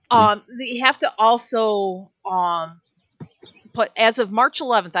 yeah. You have to also put, as of March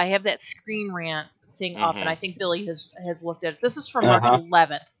 11th, I have that Screen Rant thing up, and I think Billy has looked at it. This is from March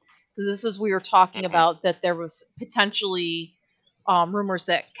 11th. So this is, we were talking about that there was potentially rumors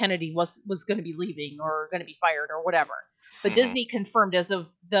that Kennedy was going to be leaving or going to be fired or whatever. But Disney confirmed as of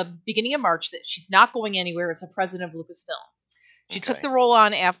the beginning of March that she's not going anywhere as the president of Lucasfilm. She took the role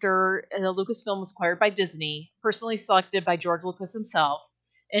on after Lucasfilm was acquired by Disney, personally selected by George Lucas himself,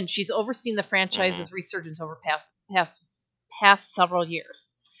 and she's overseen the franchise's resurgence over past several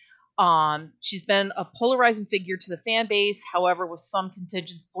years. She's been a polarizing figure to the fan base, however, with some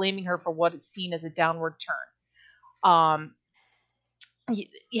contingents blaming her for what is seen as a downward turn.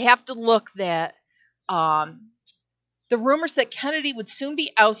 You have to look that the rumors that Kennedy would soon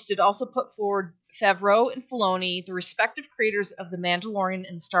be ousted also put forward Favreau and Filoni, the respective creators of The Mandalorian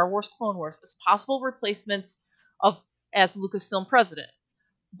and Star Wars Clone Wars, as possible replacements as Lucasfilm president.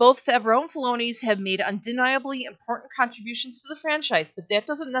 Both Favreau and Filoni have made undeniably important contributions to the franchise, but that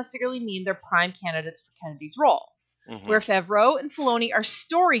doesn't necessarily mean they're prime candidates for Kennedy's role. Where Favreau and Filoni are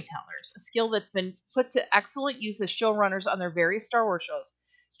storytellers, a skill that's been put to excellent use as showrunners on their various Star Wars shows,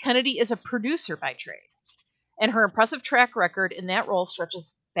 Kennedy is a producer by trade. And her impressive track record in that role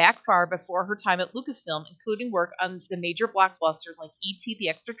stretches back far before her time at Lucasfilm, including work on the major blockbusters like E.T. the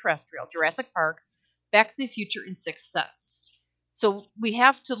Extraterrestrial, Jurassic Park, Back to the Future, and Sixth Sense. So we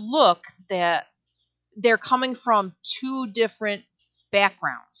have to look that they're coming from two different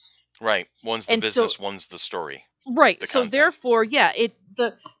backgrounds. Right. One's the business, one's the story. Right. The so content. Therefore, yeah,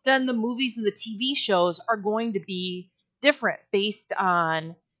 then the movies and the TV shows are going to be different based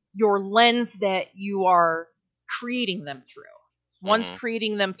on your lens that you are creating them through. One's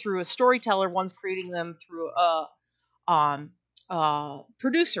creating them through a storyteller, one's creating them through a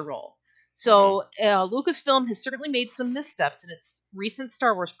producer role. So Lucasfilm has certainly made some missteps in its recent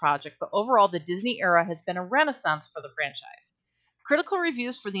Star Wars project, but overall the Disney era has been a renaissance for the franchise. Critical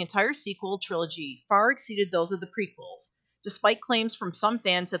reviews for the entire sequel trilogy far exceeded those of the prequels, despite claims from some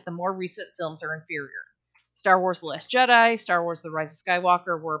fans that the more recent films are inferior. Star Wars The Last Jedi, Star Wars The Rise of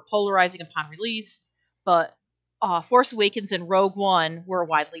Skywalker were polarizing upon release, but Force Awakens and Rogue One were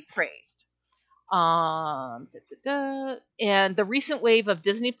widely praised. And the recent wave of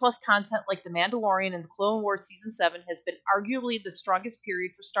Disney Plus content like The Mandalorian and The Clone Wars Season 7 has been arguably the strongest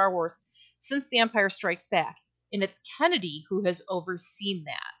period for Star Wars since The Empire Strikes Back. And it's Kennedy who has overseen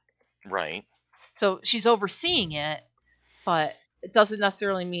that. Right. So she's overseeing it, but it doesn't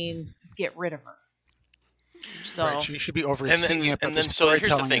necessarily mean get rid of her. So right, she should be overseeing it, but the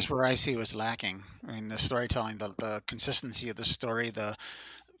storytelling is where I see was lacking. I mean, the storytelling, the consistency of the story,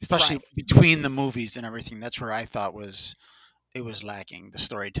 especially between the movies and everything, that's where I thought it was lacking, the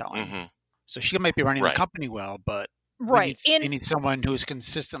storytelling. So she might be running the company well, but you need someone who is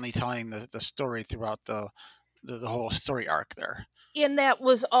consistently telling the story throughout the whole story arc there. And that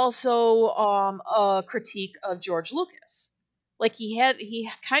was also a critique of George Lucas. Like he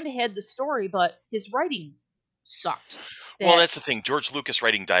kind of had the story, but his writing sucked. Well, that's the thing. George Lucas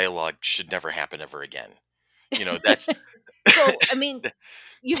writing dialogue should never happen ever again. That's so. I mean,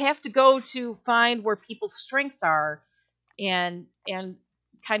 you have to go to find where people's strengths are, and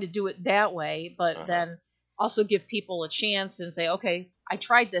kind of do it that way. But then also give people a chance and say, okay, I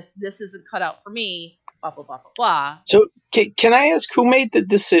tried this. This isn't cut out for me. Blah, blah, blah, blah, blah. So can I ask who made the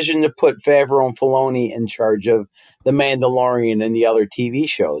decision to put Favreau and Filoni in charge of The Mandalorian and the other TV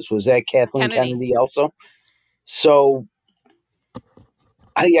shows? Was that Kathleen Kennedy also? So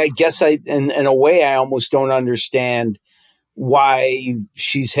I guess in a way, I almost don't understand why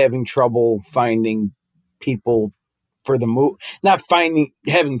she's having trouble finding people for the movie. Not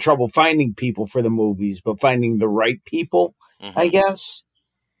having trouble finding people for the movies, but finding the right people, I guess.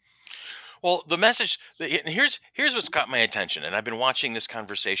 Well, the message, here's what's caught my attention, and I've been watching this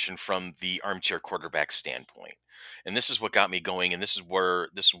conversation from the armchair quarterback standpoint, and this is what got me going, and this is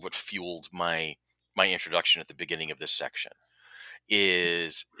what fueled my introduction at the beginning of this section.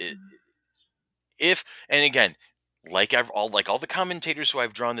 And again, like all the commentators who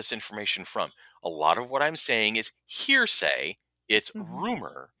I've drawn this information from, a lot of what I'm saying is hearsay. It's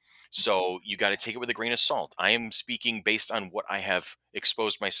rumor. So you got to take it with a grain of salt. I am speaking based on what I have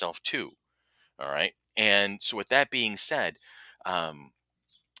exposed myself to. All right. And so with that being said,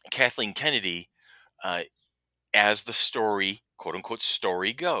 Kathleen Kennedy, as the story, quote unquote,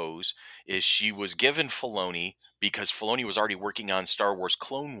 story goes, is she was given Filoni because Filoni was already working on Star Wars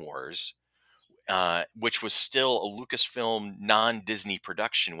Clone Wars, which was still a Lucasfilm non-Disney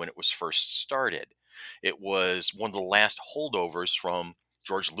production when it was first started. It was one of the last holdovers from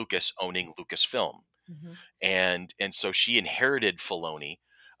George Lucas owning Lucasfilm. And so she inherited Filoni,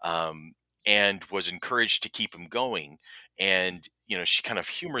 and was encouraged to keep him going. And, she kind of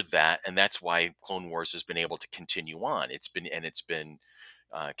humored that. And that's why Clone Wars has been able to continue on. It's been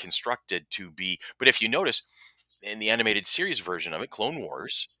constructed to be. But if you notice in the animated series version of it, Clone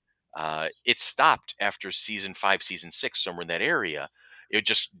Wars, it stopped after season 5, season 6, somewhere in that area. It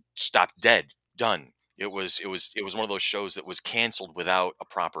just stopped dead, done. It was one of those shows that was canceled without a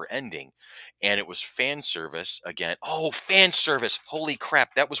proper ending, and it was fan service again. Oh, fan service! Holy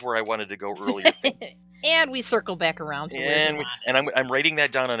crap! That was where I wanted to go earlier. And we circle back around to I'm writing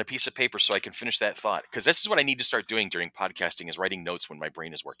that down on a piece of paper so I can finish that thought, because this is what I need to start doing during podcasting: is writing notes when my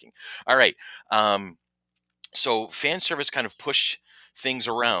brain is working. All right. So fan service kind of pushed things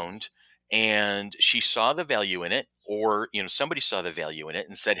around, and she saw the value in it. Or, somebody saw the value in it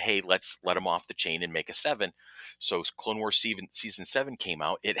and said, hey, let's let them off the chain and make a 7. So Clone Wars season 7 came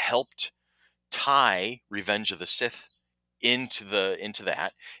out. It helped tie Revenge of the Sith into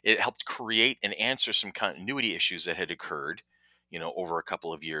that. It helped create and answer some continuity issues that had occurred, over a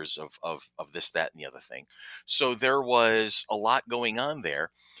couple of years of this, that, and the other thing. So there was a lot going on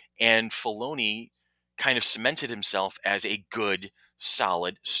there. And Filoni kind of cemented himself as a good,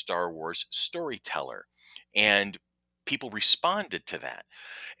 solid Star Wars storyteller. And people responded to that.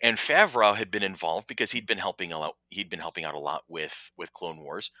 And Favreau had been involved because he'd been helping a lot. He'd been helping out a lot with Clone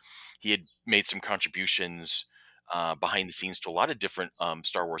Wars. He had made some contributions behind the scenes to a lot of different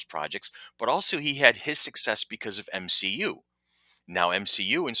Star Wars projects, but also he had his success because of MCU. Now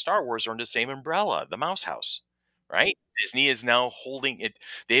MCU and Star Wars are under the same umbrella, the Mouse House, right? Disney is now holding it.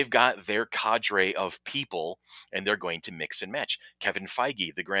 They've got their cadre of people, and they're going to mix and match. Kevin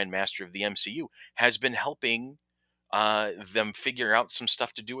Feige, the Grand Master of the MCU, has been helping them figure out some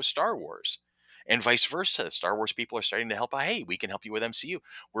stuff to do with Star Wars, and vice versa. Star Wars people are starting to help out. Hey, we can help you with MCU.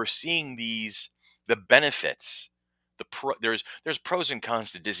 We're seeing the benefits. There's pros and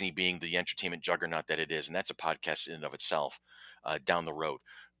cons to Disney being the entertainment juggernaut that it is, and that's a podcast in and of itself down the road.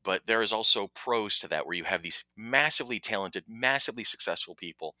 But there is also pros to that, where you have these massively talented, massively successful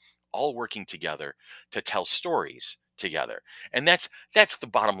people all working together to tell stories together. And that's the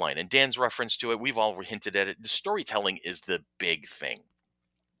bottom line. And Dan's reference to it, we've all hinted at it. The storytelling is the big thing,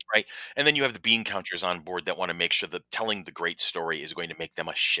 right? And then you have the bean counters on board that want to make sure that telling the great story is going to make them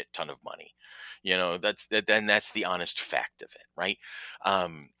a shit ton of money. Then that's the honest fact of it, right?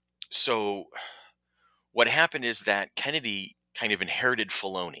 So what happened is that Kennedy kind of inherited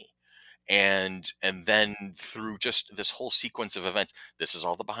Filoni, and then through just this whole sequence of events, this is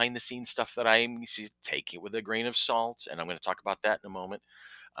all the behind the scenes stuff that I'm taking it with a grain of salt, and I'm going to talk about that in a moment.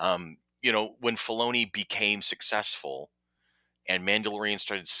 When Filoni became successful and Mandalorian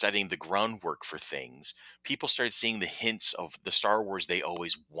started setting the groundwork for things, people started seeing the hints of the Star Wars they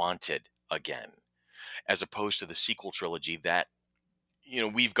always wanted again, as opposed to the sequel trilogy that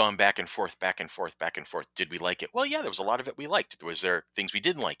we've gone back and forth, back and forth, back and forth. Did we like it? Well, yeah, there was a lot of it we liked. Was there things we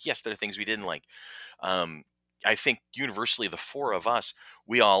didn't like? Yes, there are things we didn't like. I think universally, the four of us,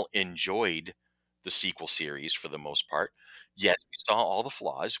 we all enjoyed the sequel series for the most part. Yes, we saw all the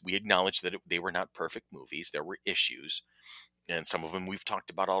flaws. We acknowledged that they were not perfect movies. There were issues, and some of them we've talked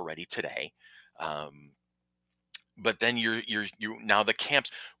about already today. But then you're now the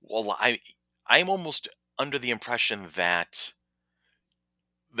camps. Well, I'm almost under the impression that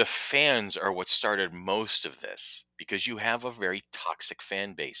the fans are what started most of this, because you have a very toxic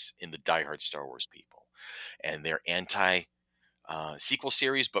fan base in the diehard Star Wars people, and they're anti sequel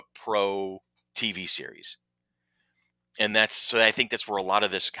series but pro TV series. And I think that's where a lot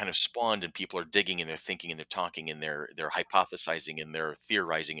of this kind of spawned, and people are digging and they're thinking and they're talking and they're hypothesizing and they're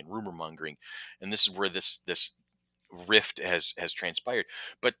theorizing and rumor mongering, and this is where this rift has transpired.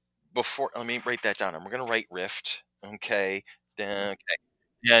 But before, let me write that down. I'm going to write rift. Okay. Okay.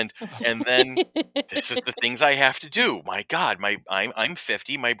 And then this is the things I have to do. My God, I'm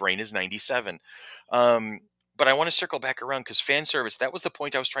 50. My brain is 97. But I want to circle back around, because fan service, that was the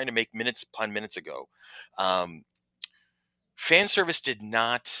point I was trying to make minutes upon minutes ago. Fan service did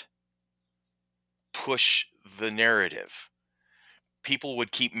not push the narrative. People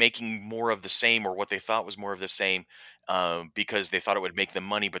would keep making more of the same, or what they thought was more of the same, because they thought it would make them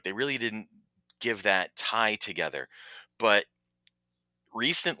money, but they really didn't give that tie together. But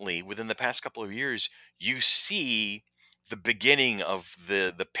recently, within the past couple of years, you see the beginning of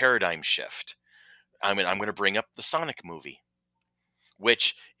the paradigm shift. I mean, I'm going to bring up the Sonic movie,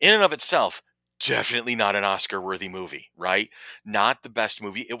 which in and of itself, definitely not an Oscar-worthy movie, right? Not the best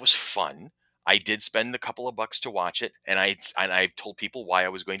movie. It was fun. I did spend a couple of bucks to watch it, and I told people why I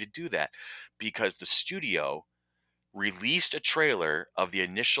was going to do that, because the studio released a trailer of the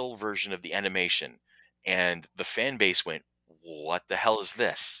initial version of the animation, and the fan base went, "What the hell is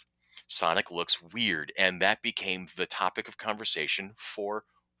this? Sonic looks weird." And that became the topic of conversation for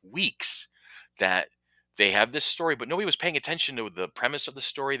weeks, that they have this story, but nobody was paying attention to the premise of the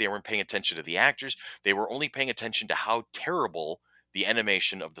story. They weren't paying attention to the actors. They were only paying attention to how terrible the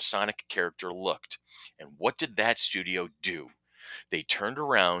animation of the Sonic character looked. And what did that studio do? They turned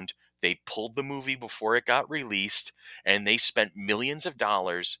around, they pulled the movie before it got released, and they spent millions of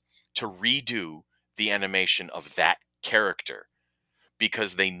dollars to redo the animation of that character,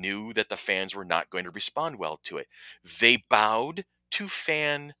 because they knew that the fans were not going to respond well to it. They bowed to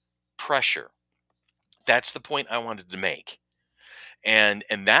fan pressure. That's the point I wanted to make. And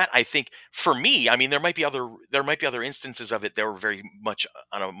that, I think, for me, I mean, there might be other instances of it that were very much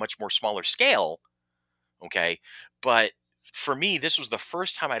on a much more smaller scale, okay? But for me, this was the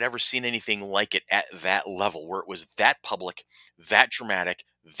first time I'd ever seen anything like it at that level, where it was that public, that dramatic,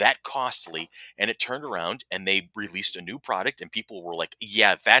 that costly, and it turned around and they released a new product, and people were like,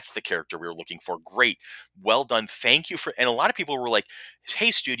 "Yeah, that's the character we were looking for. Great. Well done. Thank you for..." And a lot of people were like,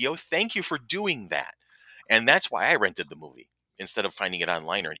 "Hey, studio, thank you for doing that." And that's why I rented the movie instead of finding it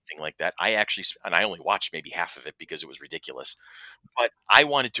online or anything like that. And I only watched maybe half of it because it was ridiculous, but I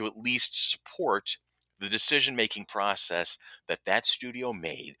wanted to at least support the decision-making process that studio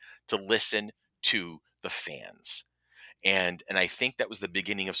made to listen to the fans. And I think that was the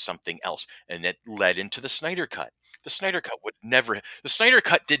beginning of something else. And it led into the Snyder Cut. The Snyder Cut the Snyder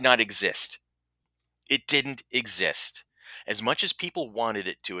Cut did not exist. It didn't exist. As much as people wanted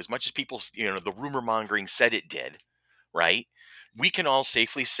it to, as much as people, the rumor mongering said it did, right? We can all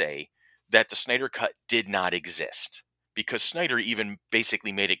safely say that the Snyder Cut did not exist, because Snyder even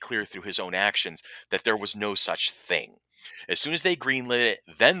basically made it clear through his own actions that there was no such thing. As soon as they greenlit it,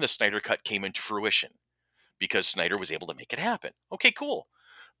 then the Snyder Cut came into fruition, because Snyder was able to make it happen. Okay, cool.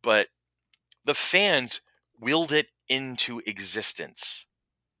 But the fans willed it into existence.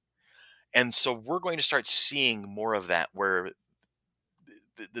 And so we're going to start seeing more of that, where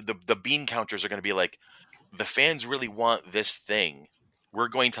the bean counters are going to be like, the fans really want this thing. We're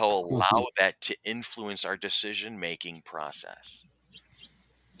going to allow that to influence our decision-making process.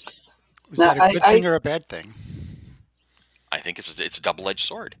 Is that a good thing or a bad thing? I think it's a double-edged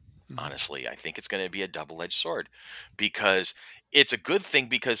sword. Honestly, I think it's going to be a double-edged sword, because it's a good thing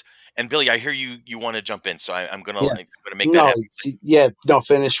because, and Billy, I hear you want to jump in, so I'm going to make that happen. Yeah, no,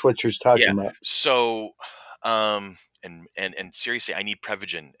 finish what you're talking about. So, and seriously, I need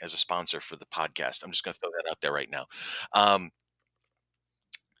Prevagen as a sponsor for the podcast. I'm just going to throw that out there right now.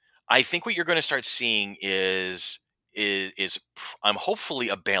 I think what you're going to start seeing is hopefully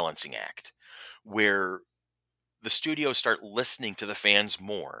a balancing act, where the studios start listening to the fans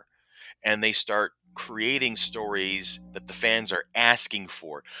more, and they start creating stories that the fans are asking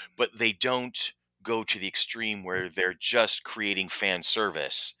for, but they don't go to the extreme where they're just creating fan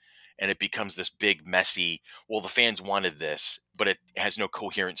service and it becomes this big messy, well, the fans wanted this, but it has no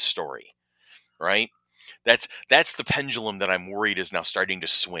coherent story, right? That's the pendulum that I'm worried is now starting to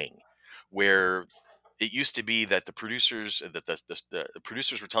swing, where it used to be that the producers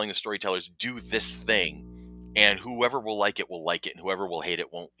were telling the storytellers, do this thing, and whoever will like it, and whoever will hate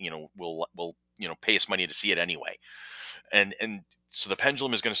it won't, will pay us money to see it anyway. And so the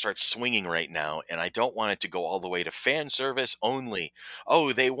pendulum is going to start swinging right now, and I don't want it to go all the way to fan service only.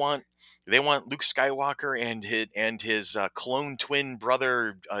 Oh, they want Luke Skywalker and his clone twin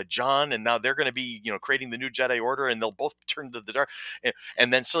brother John, and now they're going to be creating the new Jedi Order, and they'll both turn to the dark,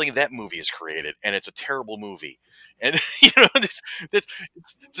 and then suddenly that movie is created, and it's a terrible movie, and this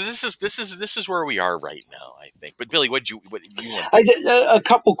is where we are right now, I think. But Billy, what do you want? I did a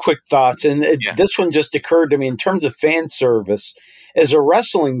couple quick thoughts, and this one just occurred to me in terms of fan service. As a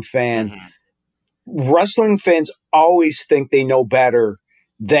wrestling fan, wrestling fans always think they know better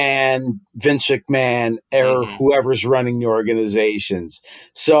than Vince McMahon or whoever's running the organizations.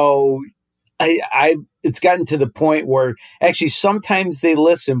 So it's gotten to the point where actually sometimes they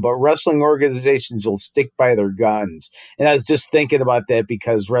listen, but wrestling organizations will stick by their guns. And I was just thinking about that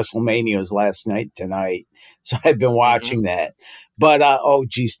because WrestleMania was last night tonight. So I've been watching that. But,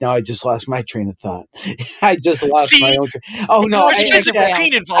 now I just lost my train of thought. I just lost my own train. Oh, no. There's physical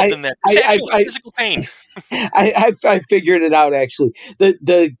pain involved in that. There's actual physical pain. I figured it out, actually.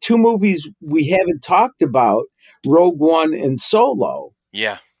 The two movies we haven't talked about, Rogue One and Solo.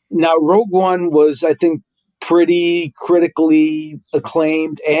 Yeah. Now, Rogue One was, I think, pretty critically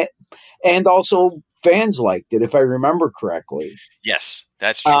acclaimed, and also fans liked it, if I remember correctly. Yes,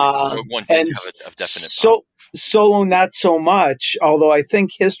 that's true. Rogue One did have a definite pop. Solo, not so much, although I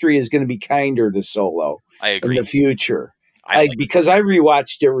think history is going to be kinder to Solo in the future. Because I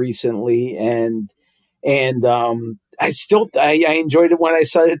rewatched it recently, and I enjoyed it when I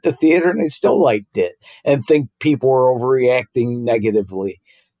saw it at the theater, and I still liked it, and think people were overreacting negatively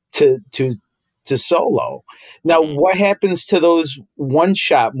to Solo. Now, what happens to those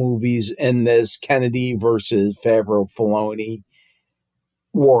one-shot movies in this Kennedy versus Favreau Filoni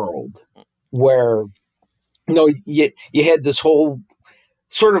world, where you had this whole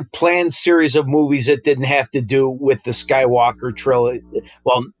sort of planned series of movies that didn't have to do with the Skywalker trilogy,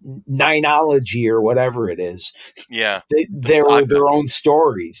 nineology or whatever it is. Yeah, they were their own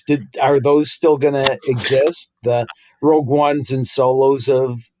stories. Are those still going to exist? The Rogue Ones and Solos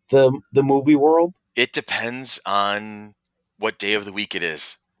of the movie world? It depends on what day of the week it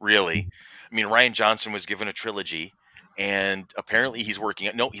is, really. I mean, Rian Johnson was given a trilogy, and apparently he's working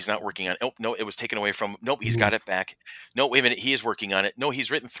on. No, he's not working on. Oh, no, it was taken away from. No, he's got it back. No, wait a minute, he is working on it. No, he's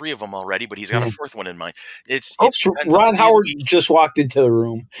written 3 of them already, but he's got a 4th one in mind. Ron Howard just walked into the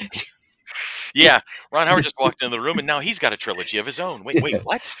room. Yeah, Ron Howard just walked into the room, and now he's got a trilogy of his own. Wait,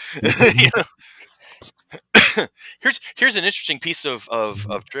 what? Here's an interesting piece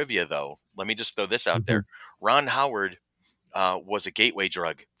of trivia, though. Let me just throw this out there. Ron Howard was a gateway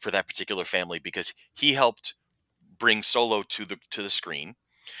drug for that particular family, because he helped bring Solo to the screen.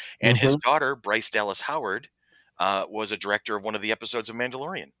 And his daughter, Bryce Dallas Howard, was a director of one of the episodes of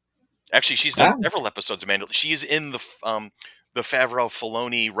Mandalorian. Actually, she's done several episodes of Mandalorian. She's in the Favreau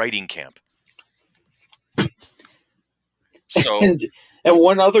Filoni writing camp. So, and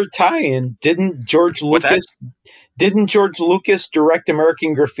one other tie-in, didn't George Lucas direct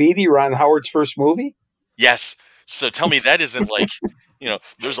American Graffiti, Ron Howard's first movie? Yes. So tell me that isn't like,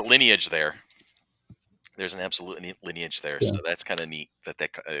 there's a lineage there. There's an absolute lineage there. Yeah. So that's kind of neat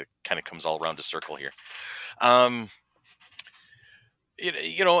that kind of comes all around a circle here. And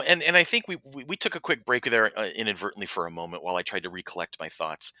I think we took a quick break there inadvertently for a moment while I tried to recollect my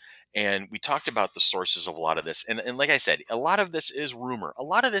thoughts. And we talked about the sources of a lot of this. And like I said, a lot of this is rumor. A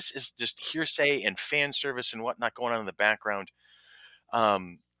lot of this is just hearsay and fan service and whatnot going on in the background.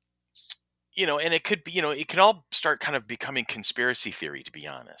 And it could be, it can all start kind of becoming conspiracy theory, to be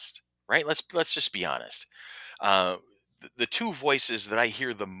honest. Right? Let's just be honest. The two voices that I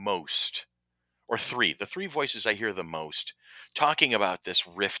hear the most, or the three voices I hear the most talking about this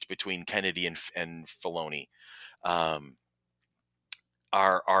rift between Kennedy and Filoni,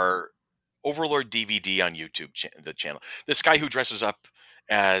 are Overlord DVD on YouTube, the channel. This guy who dresses up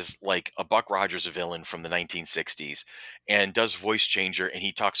as like a Buck Rogers villain from the 1960s and does voice changer, and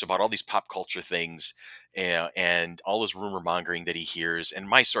he talks about all these pop culture things and all this rumor mongering that he hears. And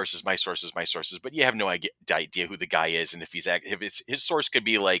my sources, but you have no idea who the guy is, and if his source could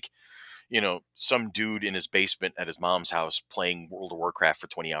be like, some dude in his basement at his mom's house playing World of Warcraft for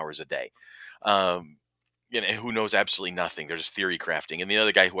 20 hours a day. Who knows absolutely nothing. They're just theory crafting. And the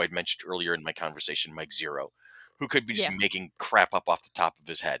other guy who I'd mentioned earlier in my conversation, Mike Zero, who could be just making crap up off the top of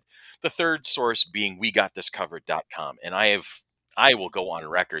his head. The third source being WeGotThisCovered.com. And I will go on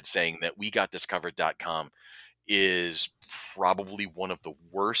record saying that WeGotThisCovered.com is probably one of the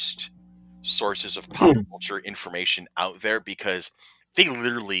worst sources of pop culture information out there, because they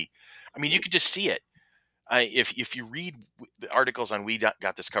literally, you could just see it. If you read the articles on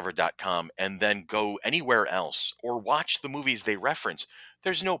WeGotThisCovered.com and then go anywhere else or watch the movies they reference,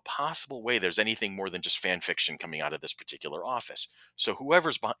 there's no possible way there's anything more than just fan fiction coming out of this particular office. So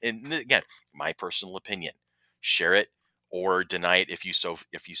whoever's behind, and again, my personal opinion, share it or deny it if you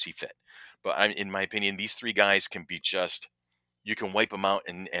see fit. But in my opinion, these three guys can be you can wipe them out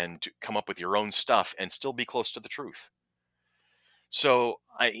and come up with your own stuff and still be close to the truth. So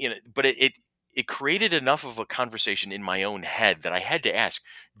but it created enough of a conversation in my own head that I had to ask,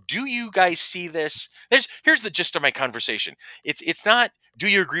 do you guys see this? Here's the gist of my conversation. It's not, do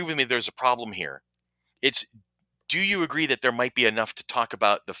you agree with me there's a problem here? It's, do you agree that there might be enough to talk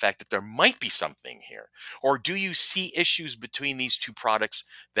about the fact that there might be something here? Or do you see issues between these two products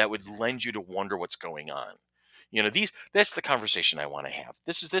that would lend you to wonder what's going on? That's the conversation I want to have.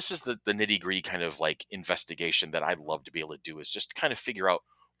 This is the nitty-gritty kind of like investigation that I'd love to be able to do, is just kind of figure out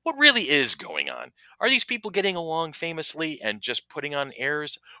what really is going on. Are these people getting along famously and just putting on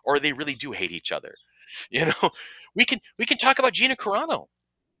airs, or they really do hate each other? We can talk about Gina Carano.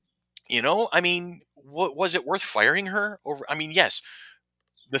 What was it worth firing her over? Yes,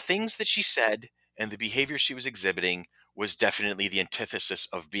 the things that she said and the behavior she was exhibiting was definitely the antithesis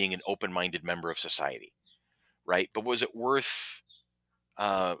of being an open-minded member of society, right? But was it worth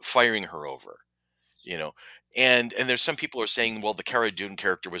firing her over? And there's some people who are saying, well, the Cara Dune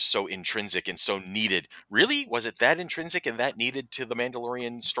character was so intrinsic and so needed. Really? Was it that intrinsic and that needed to the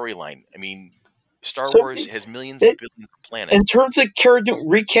Mandalorian storyline? Star Wars has millions and billions of planets. In terms of Cara Dune,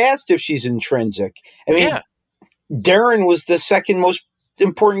 recast if she's intrinsic. Darren was the second most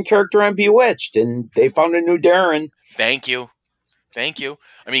important character on Bewitched, and they found a new Darren. Thank you.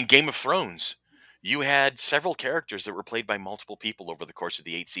 Game of Thrones. You had several characters that were played by multiple people over the course of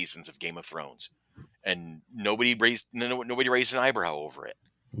the 8 seasons of Game of Thrones. And nobody raised an eyebrow over it.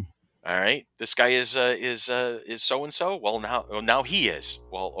 All right, this guy is so and so. Well, now he is.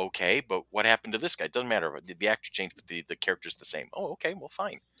 Well, okay, but what happened to this guy? It doesn't matter. The actor changed, but the character's the same. Oh, okay, well,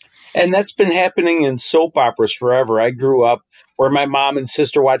 fine. And that's been happening in soap operas forever. I grew up where my mom and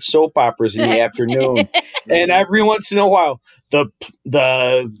sister watched soap operas in the afternoon, and every once in a while, the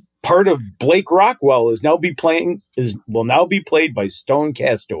part of Blake Rockwell will now be played by Stone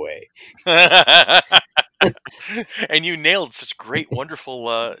Castaway. And you nailed such great,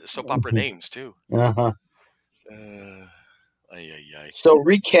 wonderful soap opera names too. Uh-huh. So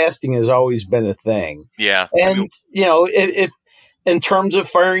recasting has always been a thing. Yeah, and if in terms of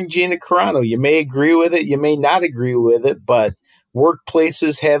firing Gina Carano, you may agree with it, you may not agree with it, but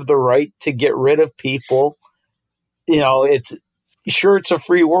workplaces have the right to get rid of people. It's a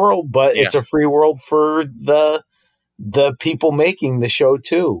free world, but it's a free world for the people making the show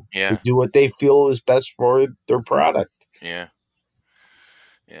too. Yeah. To do what they feel is best for their product. Yeah.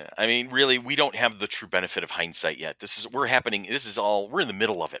 Yeah, I mean, really, we don't have the true benefit of hindsight yet. We're in the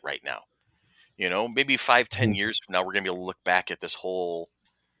middle of it right now. Maybe 5-10 years from now, we're going to be able to look back at this whole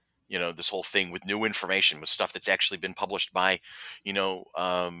thing with new information, with stuff that's actually been published by,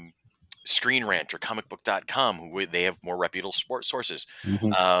 Screen Rant or comicbook.com, who they have more reputable sports sources.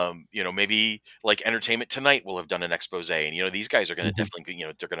 Maybe like Entertainment Tonight will have done an expose, and these guys are going to definitely,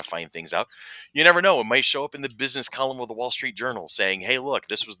 they're going to find things out. You never know; it might show up in the business column of the Wall Street Journal saying, "Hey, look,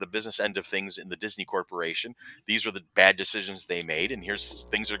 this was the business end of things in the Disney Corporation. These were the bad decisions they made, and here's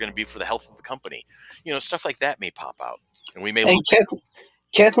things that are going to be for the health of the company." Stuff like that may pop out, and we may.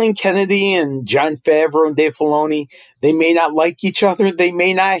 Kathleen Kennedy and Jon Favreau and Dave Filoni, they may not like each other. They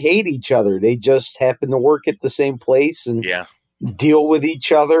may not hate each other. They just happen to work at the same place and deal with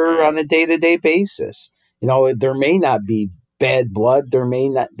each other on a day-to-day basis. There may not be bad blood.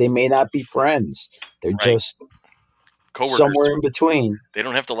 They may not be friends. They're just coworkers, somewhere in between. They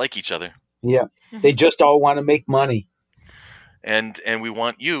don't have to like each other. Yeah. They just all want to make money. And we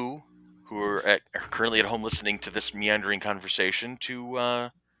want you, who are currently at home listening to this meandering conversation,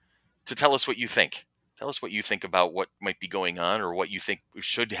 to tell us what you think. Tell us what you think about what might be going on, or what you think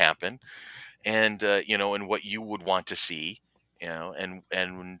should happen, and and what you would want to see, and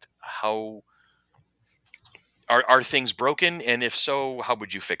how are things broken, and if so, how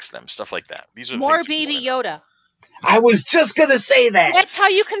would you fix them? Stuff like that. These are more Baby Yoda. I was just going to say that. That's how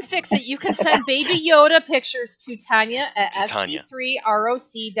you can fix it. You can send Baby Yoda pictures to Tanya at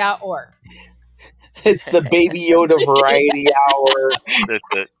fc3roc.org. It's the Baby Yoda Variety Hour.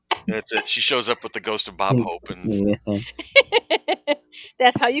 That's it. She shows up with the ghost of Bob Hope. And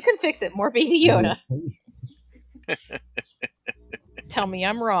that's how you can fix it. More Baby Yoda. Tell me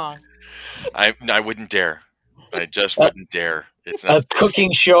I'm wrong. I wouldn't dare. I just wouldn't dare. It's not a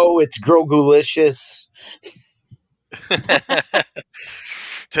cooking show. It's Grogu-licious.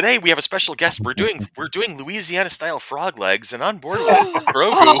 Today we have a special guest. We're doing Louisiana style frog legs, and on board with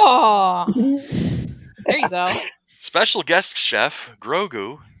Grogu. Oh, there you go. Special guest chef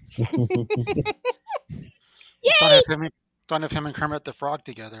Grogu. Yay! Don't have him and Kermit the Frog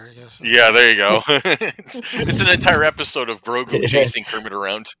together, I guess. Yeah, there you go. It's an entire episode of Grogu chasing Kermit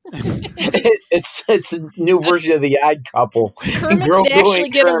around. It's a new version of the Odd Couple. Kermit could actually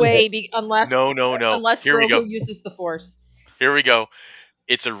get away unless no. Unless Here Grogu uses the Force. Here we go.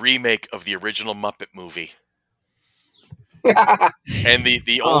 It's a remake of the original Muppet movie. And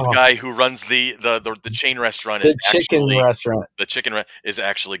the old guy who runs the chain restaurant is the chicken is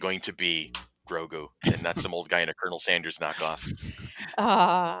actually going to be Grogu, and not some old guy in a Colonel Sanders knockoff.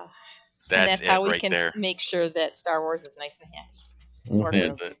 That's how we can there. Make sure that Star Wars is nice and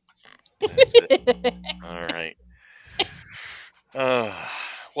happy. That's it. All right.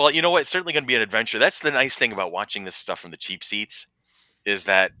 Well, you know what? It's certainly going to be an adventure. That's the nice thing about watching this stuff from the cheap seats, is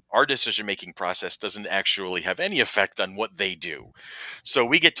that our decision-making process doesn't actually have any effect on what they do. So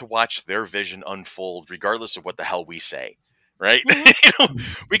we get to watch their vision unfold regardless of what the hell we say, right?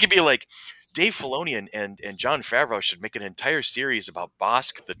 We could be like, Dave Filoni and Jon Favreau should make an entire series about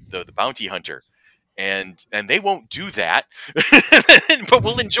Bossk, the bounty hunter. And they won't do that, but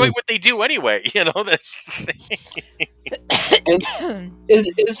we'll enjoy what they do anyway. That's the thing.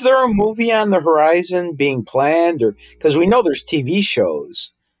 Is there a movie on the horizon being planned, or because we know there's TV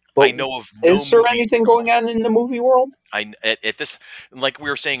shows? But I know of. No is there anything going on in the movie world? At this, like we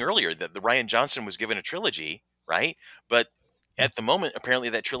were saying earlier, that the Rian Johnson was given a trilogy, right? But at the moment, apparently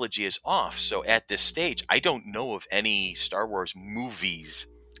that trilogy is off. So at this stage, I don't know of any Star Wars movies,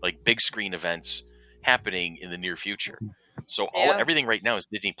 like big screen events, happening in the near future. So everything right now is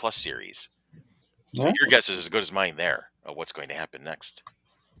Disney Plus series. So your guess is as good as mine there of what's going to happen next.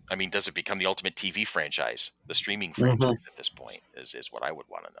 I mean, does it become the ultimate TV franchise, the streaming franchise at this point is what I would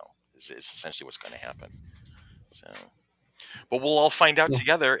want to know, is essentially what's going to happen. So, but we'll all find out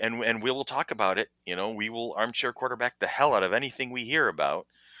together, and we will talk about it. We will armchair quarterback the hell out of anything we hear about.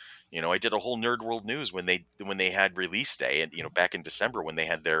 I did a whole Nerd World News when they had release day, and back in December when they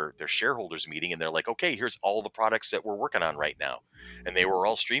had their shareholders meeting, and they're like, okay, here's all the products that we're working on right now, and they were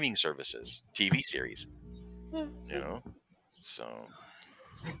all streaming services, TV series. So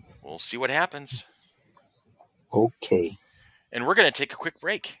we'll see what happens. Okay. And we're going to take a quick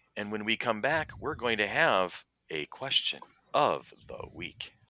break, and when we come back, we're going to have a question of the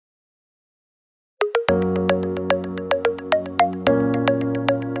week.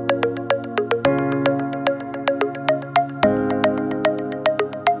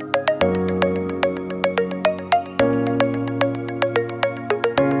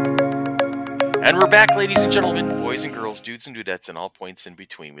 And we're back, ladies and gentlemen, boys and girls, dudes and dudettes, and all points in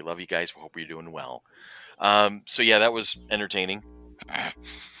between. We love you guys. We hope you're doing well. So yeah, that was entertaining.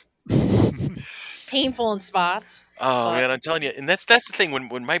 painful in spots. Oh man, I'm telling you, and that's the thing.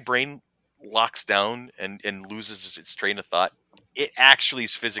 When my brain locks down and loses its train of thought, it actually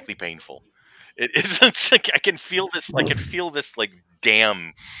is physically painful. It's like I can feel this like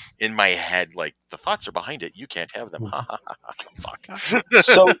dam in my head. Like the thoughts are behind it. You can't have them. Ha ha ha ha. Fuck.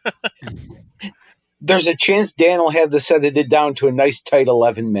 So there's a chance Dan will have this edited down to a nice tight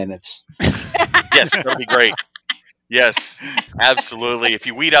 11 minutes. Yes, that'll be great. Yes, absolutely. If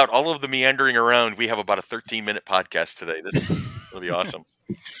you weed out all of the meandering around, we have about a 13-minute podcast today. It'll be awesome.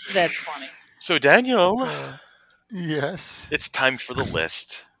 That's funny. So Daniel, Yes. it's time for the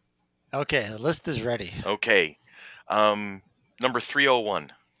list. Okay, the list is ready. Okay. Number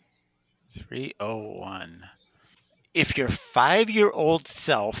 301. 301. If your 5-year-old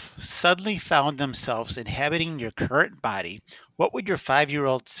self suddenly found themselves inhabiting your current body, what would your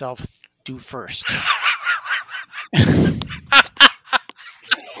 5-year-old self do first?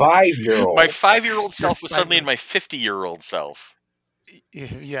 5-year-old. My 5-year-old self was suddenly in my 50-year-old self.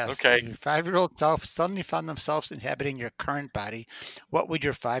 Yes. Okay. Your 5-year-old self suddenly found themselves inhabiting your current body. What would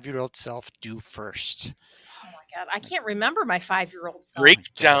your 5-year-old self do first? Oh my God, I can't remember my 5-year-old self.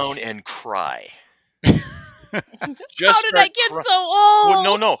 Break down and cry. How did I get cry. so old?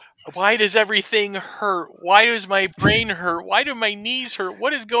 Well, no. Why does everything hurt? Why does my brain hurt? Why do my knees hurt?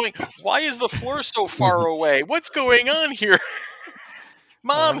 What is going? Why is the floor so far away? What's going on here?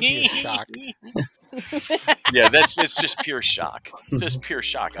 Mommy. Shock. Yeah, it's just pure shock. Just pure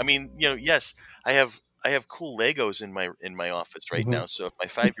shock. I mean, yes, I have cool Legos in my office right now. So if my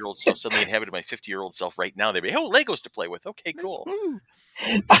 5-year-old self suddenly inhabited my 50-year-old self right now, they'd be, oh, Legos to play with. Okay, cool.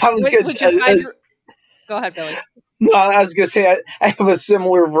 Go ahead, Billy. No, I was going to say, I have a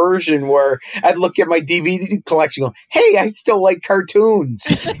similar version where I'd look at my DVD collection and go, hey, I still like cartoons.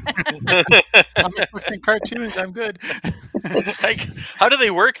 Comic books and cartoons, I'm good. Like, how do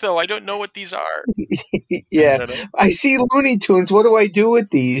they work, though? I don't know what these are. Yeah. I see Looney Tunes. What do I do with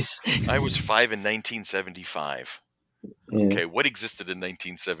these? I was 5 in 1975. Yeah. Okay, what existed in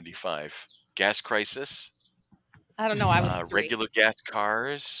 1975? Gas crisis? I don't know. I was 3. Regular gas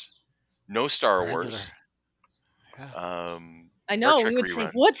cars? No Star Wars. Yeah. I know. We would say,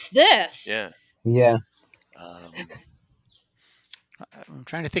 "What's this?" Yeah. I'm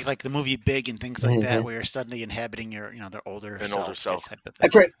trying to think like the movie Big and things like that, where you're suddenly inhabiting your, their older self.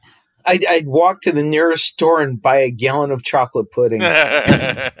 I'd walk to the nearest store and buy a gallon of chocolate pudding.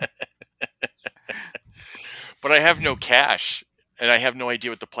 But I have no cash, and I have no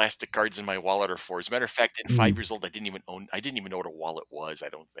idea what the plastic cards in my wallet are for. As a matter of fact, at 5 years old, I didn't even know what a wallet was. I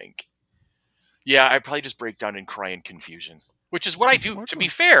don't think. Yeah, I'd probably just break down and cry in confusion, which is what I do. To be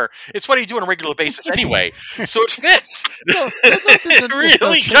fair, it's what I do on a regular basis anyway, so it fits. It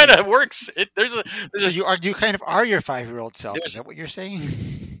really kind of works. You kind of are your 5-year-old self. Is that what you're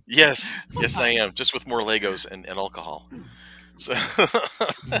saying? Yes, yes, I am. Just with more Legos and alcohol. So,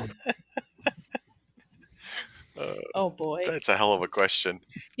 oh boy, that's a hell of a question.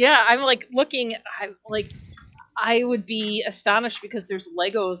 Yeah, I'm like looking. I would be astonished because there's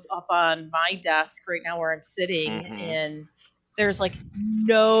Legos up on my desk right now where I'm sitting, and there's like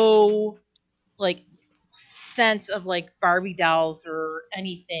no sense of like Barbie dolls or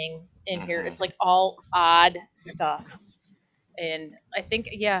anything in here. It's like all odd stuff, and I think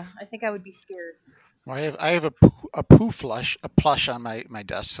I would be scared. Well, I have a plush on my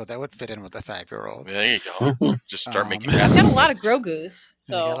desk, so that would fit in with a 5-year-old. There you go. Just start making. I've got a lot of Grogu's,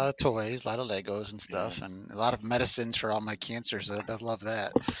 so I got a lot of toys, a lot of Legos and stuff, and a lot of medicines for all my cancers. They'll love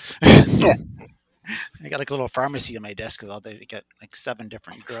that. Yeah. I got like a little pharmacy on my desk because they get like 7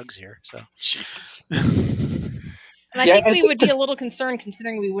 different drugs here. So Jesus. And I think we would be a little concerned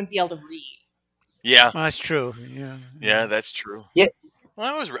considering we wouldn't be able to read. Yeah, well, that's true. Yeah, that's true. Yeah.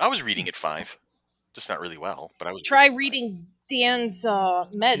 Well, I was reading at 5. Just not really well, but I was. Try reading Dan's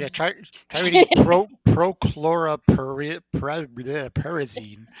meds. Yeah, try reading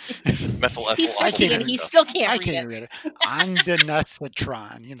prochloroperazine. Methyl ethyl. He's 50 and he still can't I read can't read it.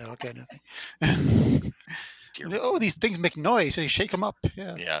 Ondansetron, kind of thing. Oh, these things make noise, so you shake them up.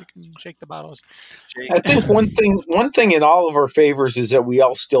 Yeah. You can shake the bottles. I think one thing in all of our favors is that we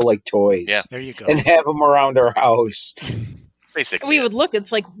all still like toys. Yeah. There you go. And have them around our house. Basically, we would look.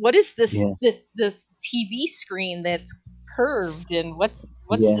 It's like, what is this this TV screen that's curved, and what's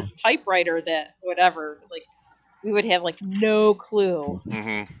this typewriter that whatever? Like, we would have like no clue.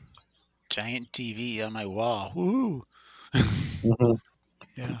 Mm-hmm. Giant TV on my wall. Woo!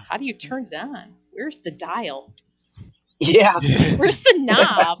 Yeah. How do you turn it on? Where's the dial? Yeah. Where's the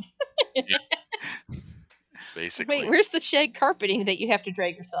knob? Basically. Wait, where's the shag carpeting that you have to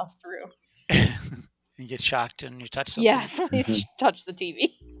drag yourself through? You get shocked and you touch something. Yes, when you touch the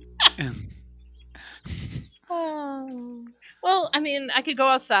TV. Well, I mean, I could go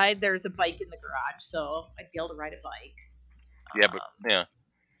outside. There's a bike in the garage, so I'd be able to ride a bike. Yeah, but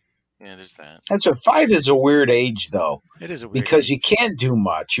yeah, there's that. That's what 5 is a weird age, though. It is a weird because age. you can't do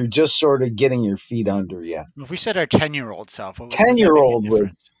much. You're just sort of getting your feet under you. If we said our 10-year-old self, 10-year-old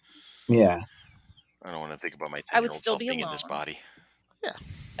would, yeah. I don't want to think about my 10-year-old I would still self be being alone. in this body. Yeah.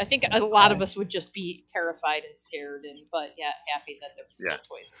 I think a lot of us would just be terrified and scared, but happy that there was still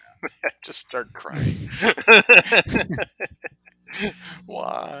toys around. Just start crying.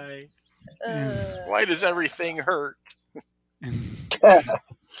 Why? Why does everything hurt? And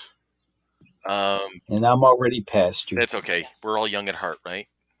I'm already past you. That's okay. Yes. We're all young at heart, right?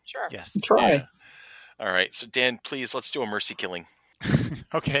 Sure. Yes. Try. Yeah. All right. So, Dan, please, let's do a mercy killing.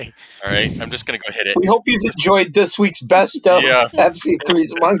 Okay. All right. I'm just going to go hit it. We hope you've enjoyed this week's best of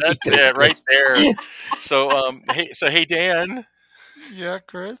FC3's Monkey. That's it right there. So, hey, Dan. Yeah,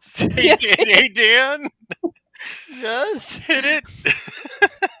 Chris. Hey, Dan. Yes. Hit it.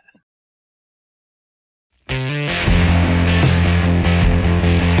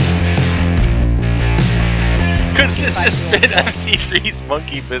 Because this has been FC3's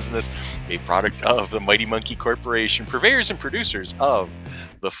Monkey Business, a product of the Mighty Monkey Corporation, purveyors and producers of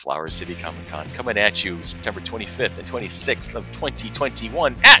the Flower City Comic Con, coming at you September 25th and 26th of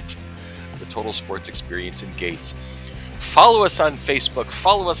 2021 at the Total Sports Experience in Gates. Follow us on Facebook,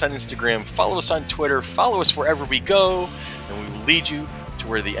 follow us on Instagram, follow us on Twitter, follow us wherever we go, and we will lead you to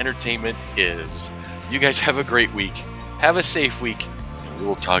where the entertainment is. You guys have a great week. Have a safe week, and we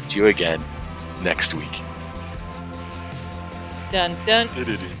will talk to you again next week. Dun dun.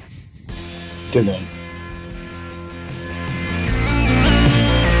 Dun-dun-dun. Dun-dun.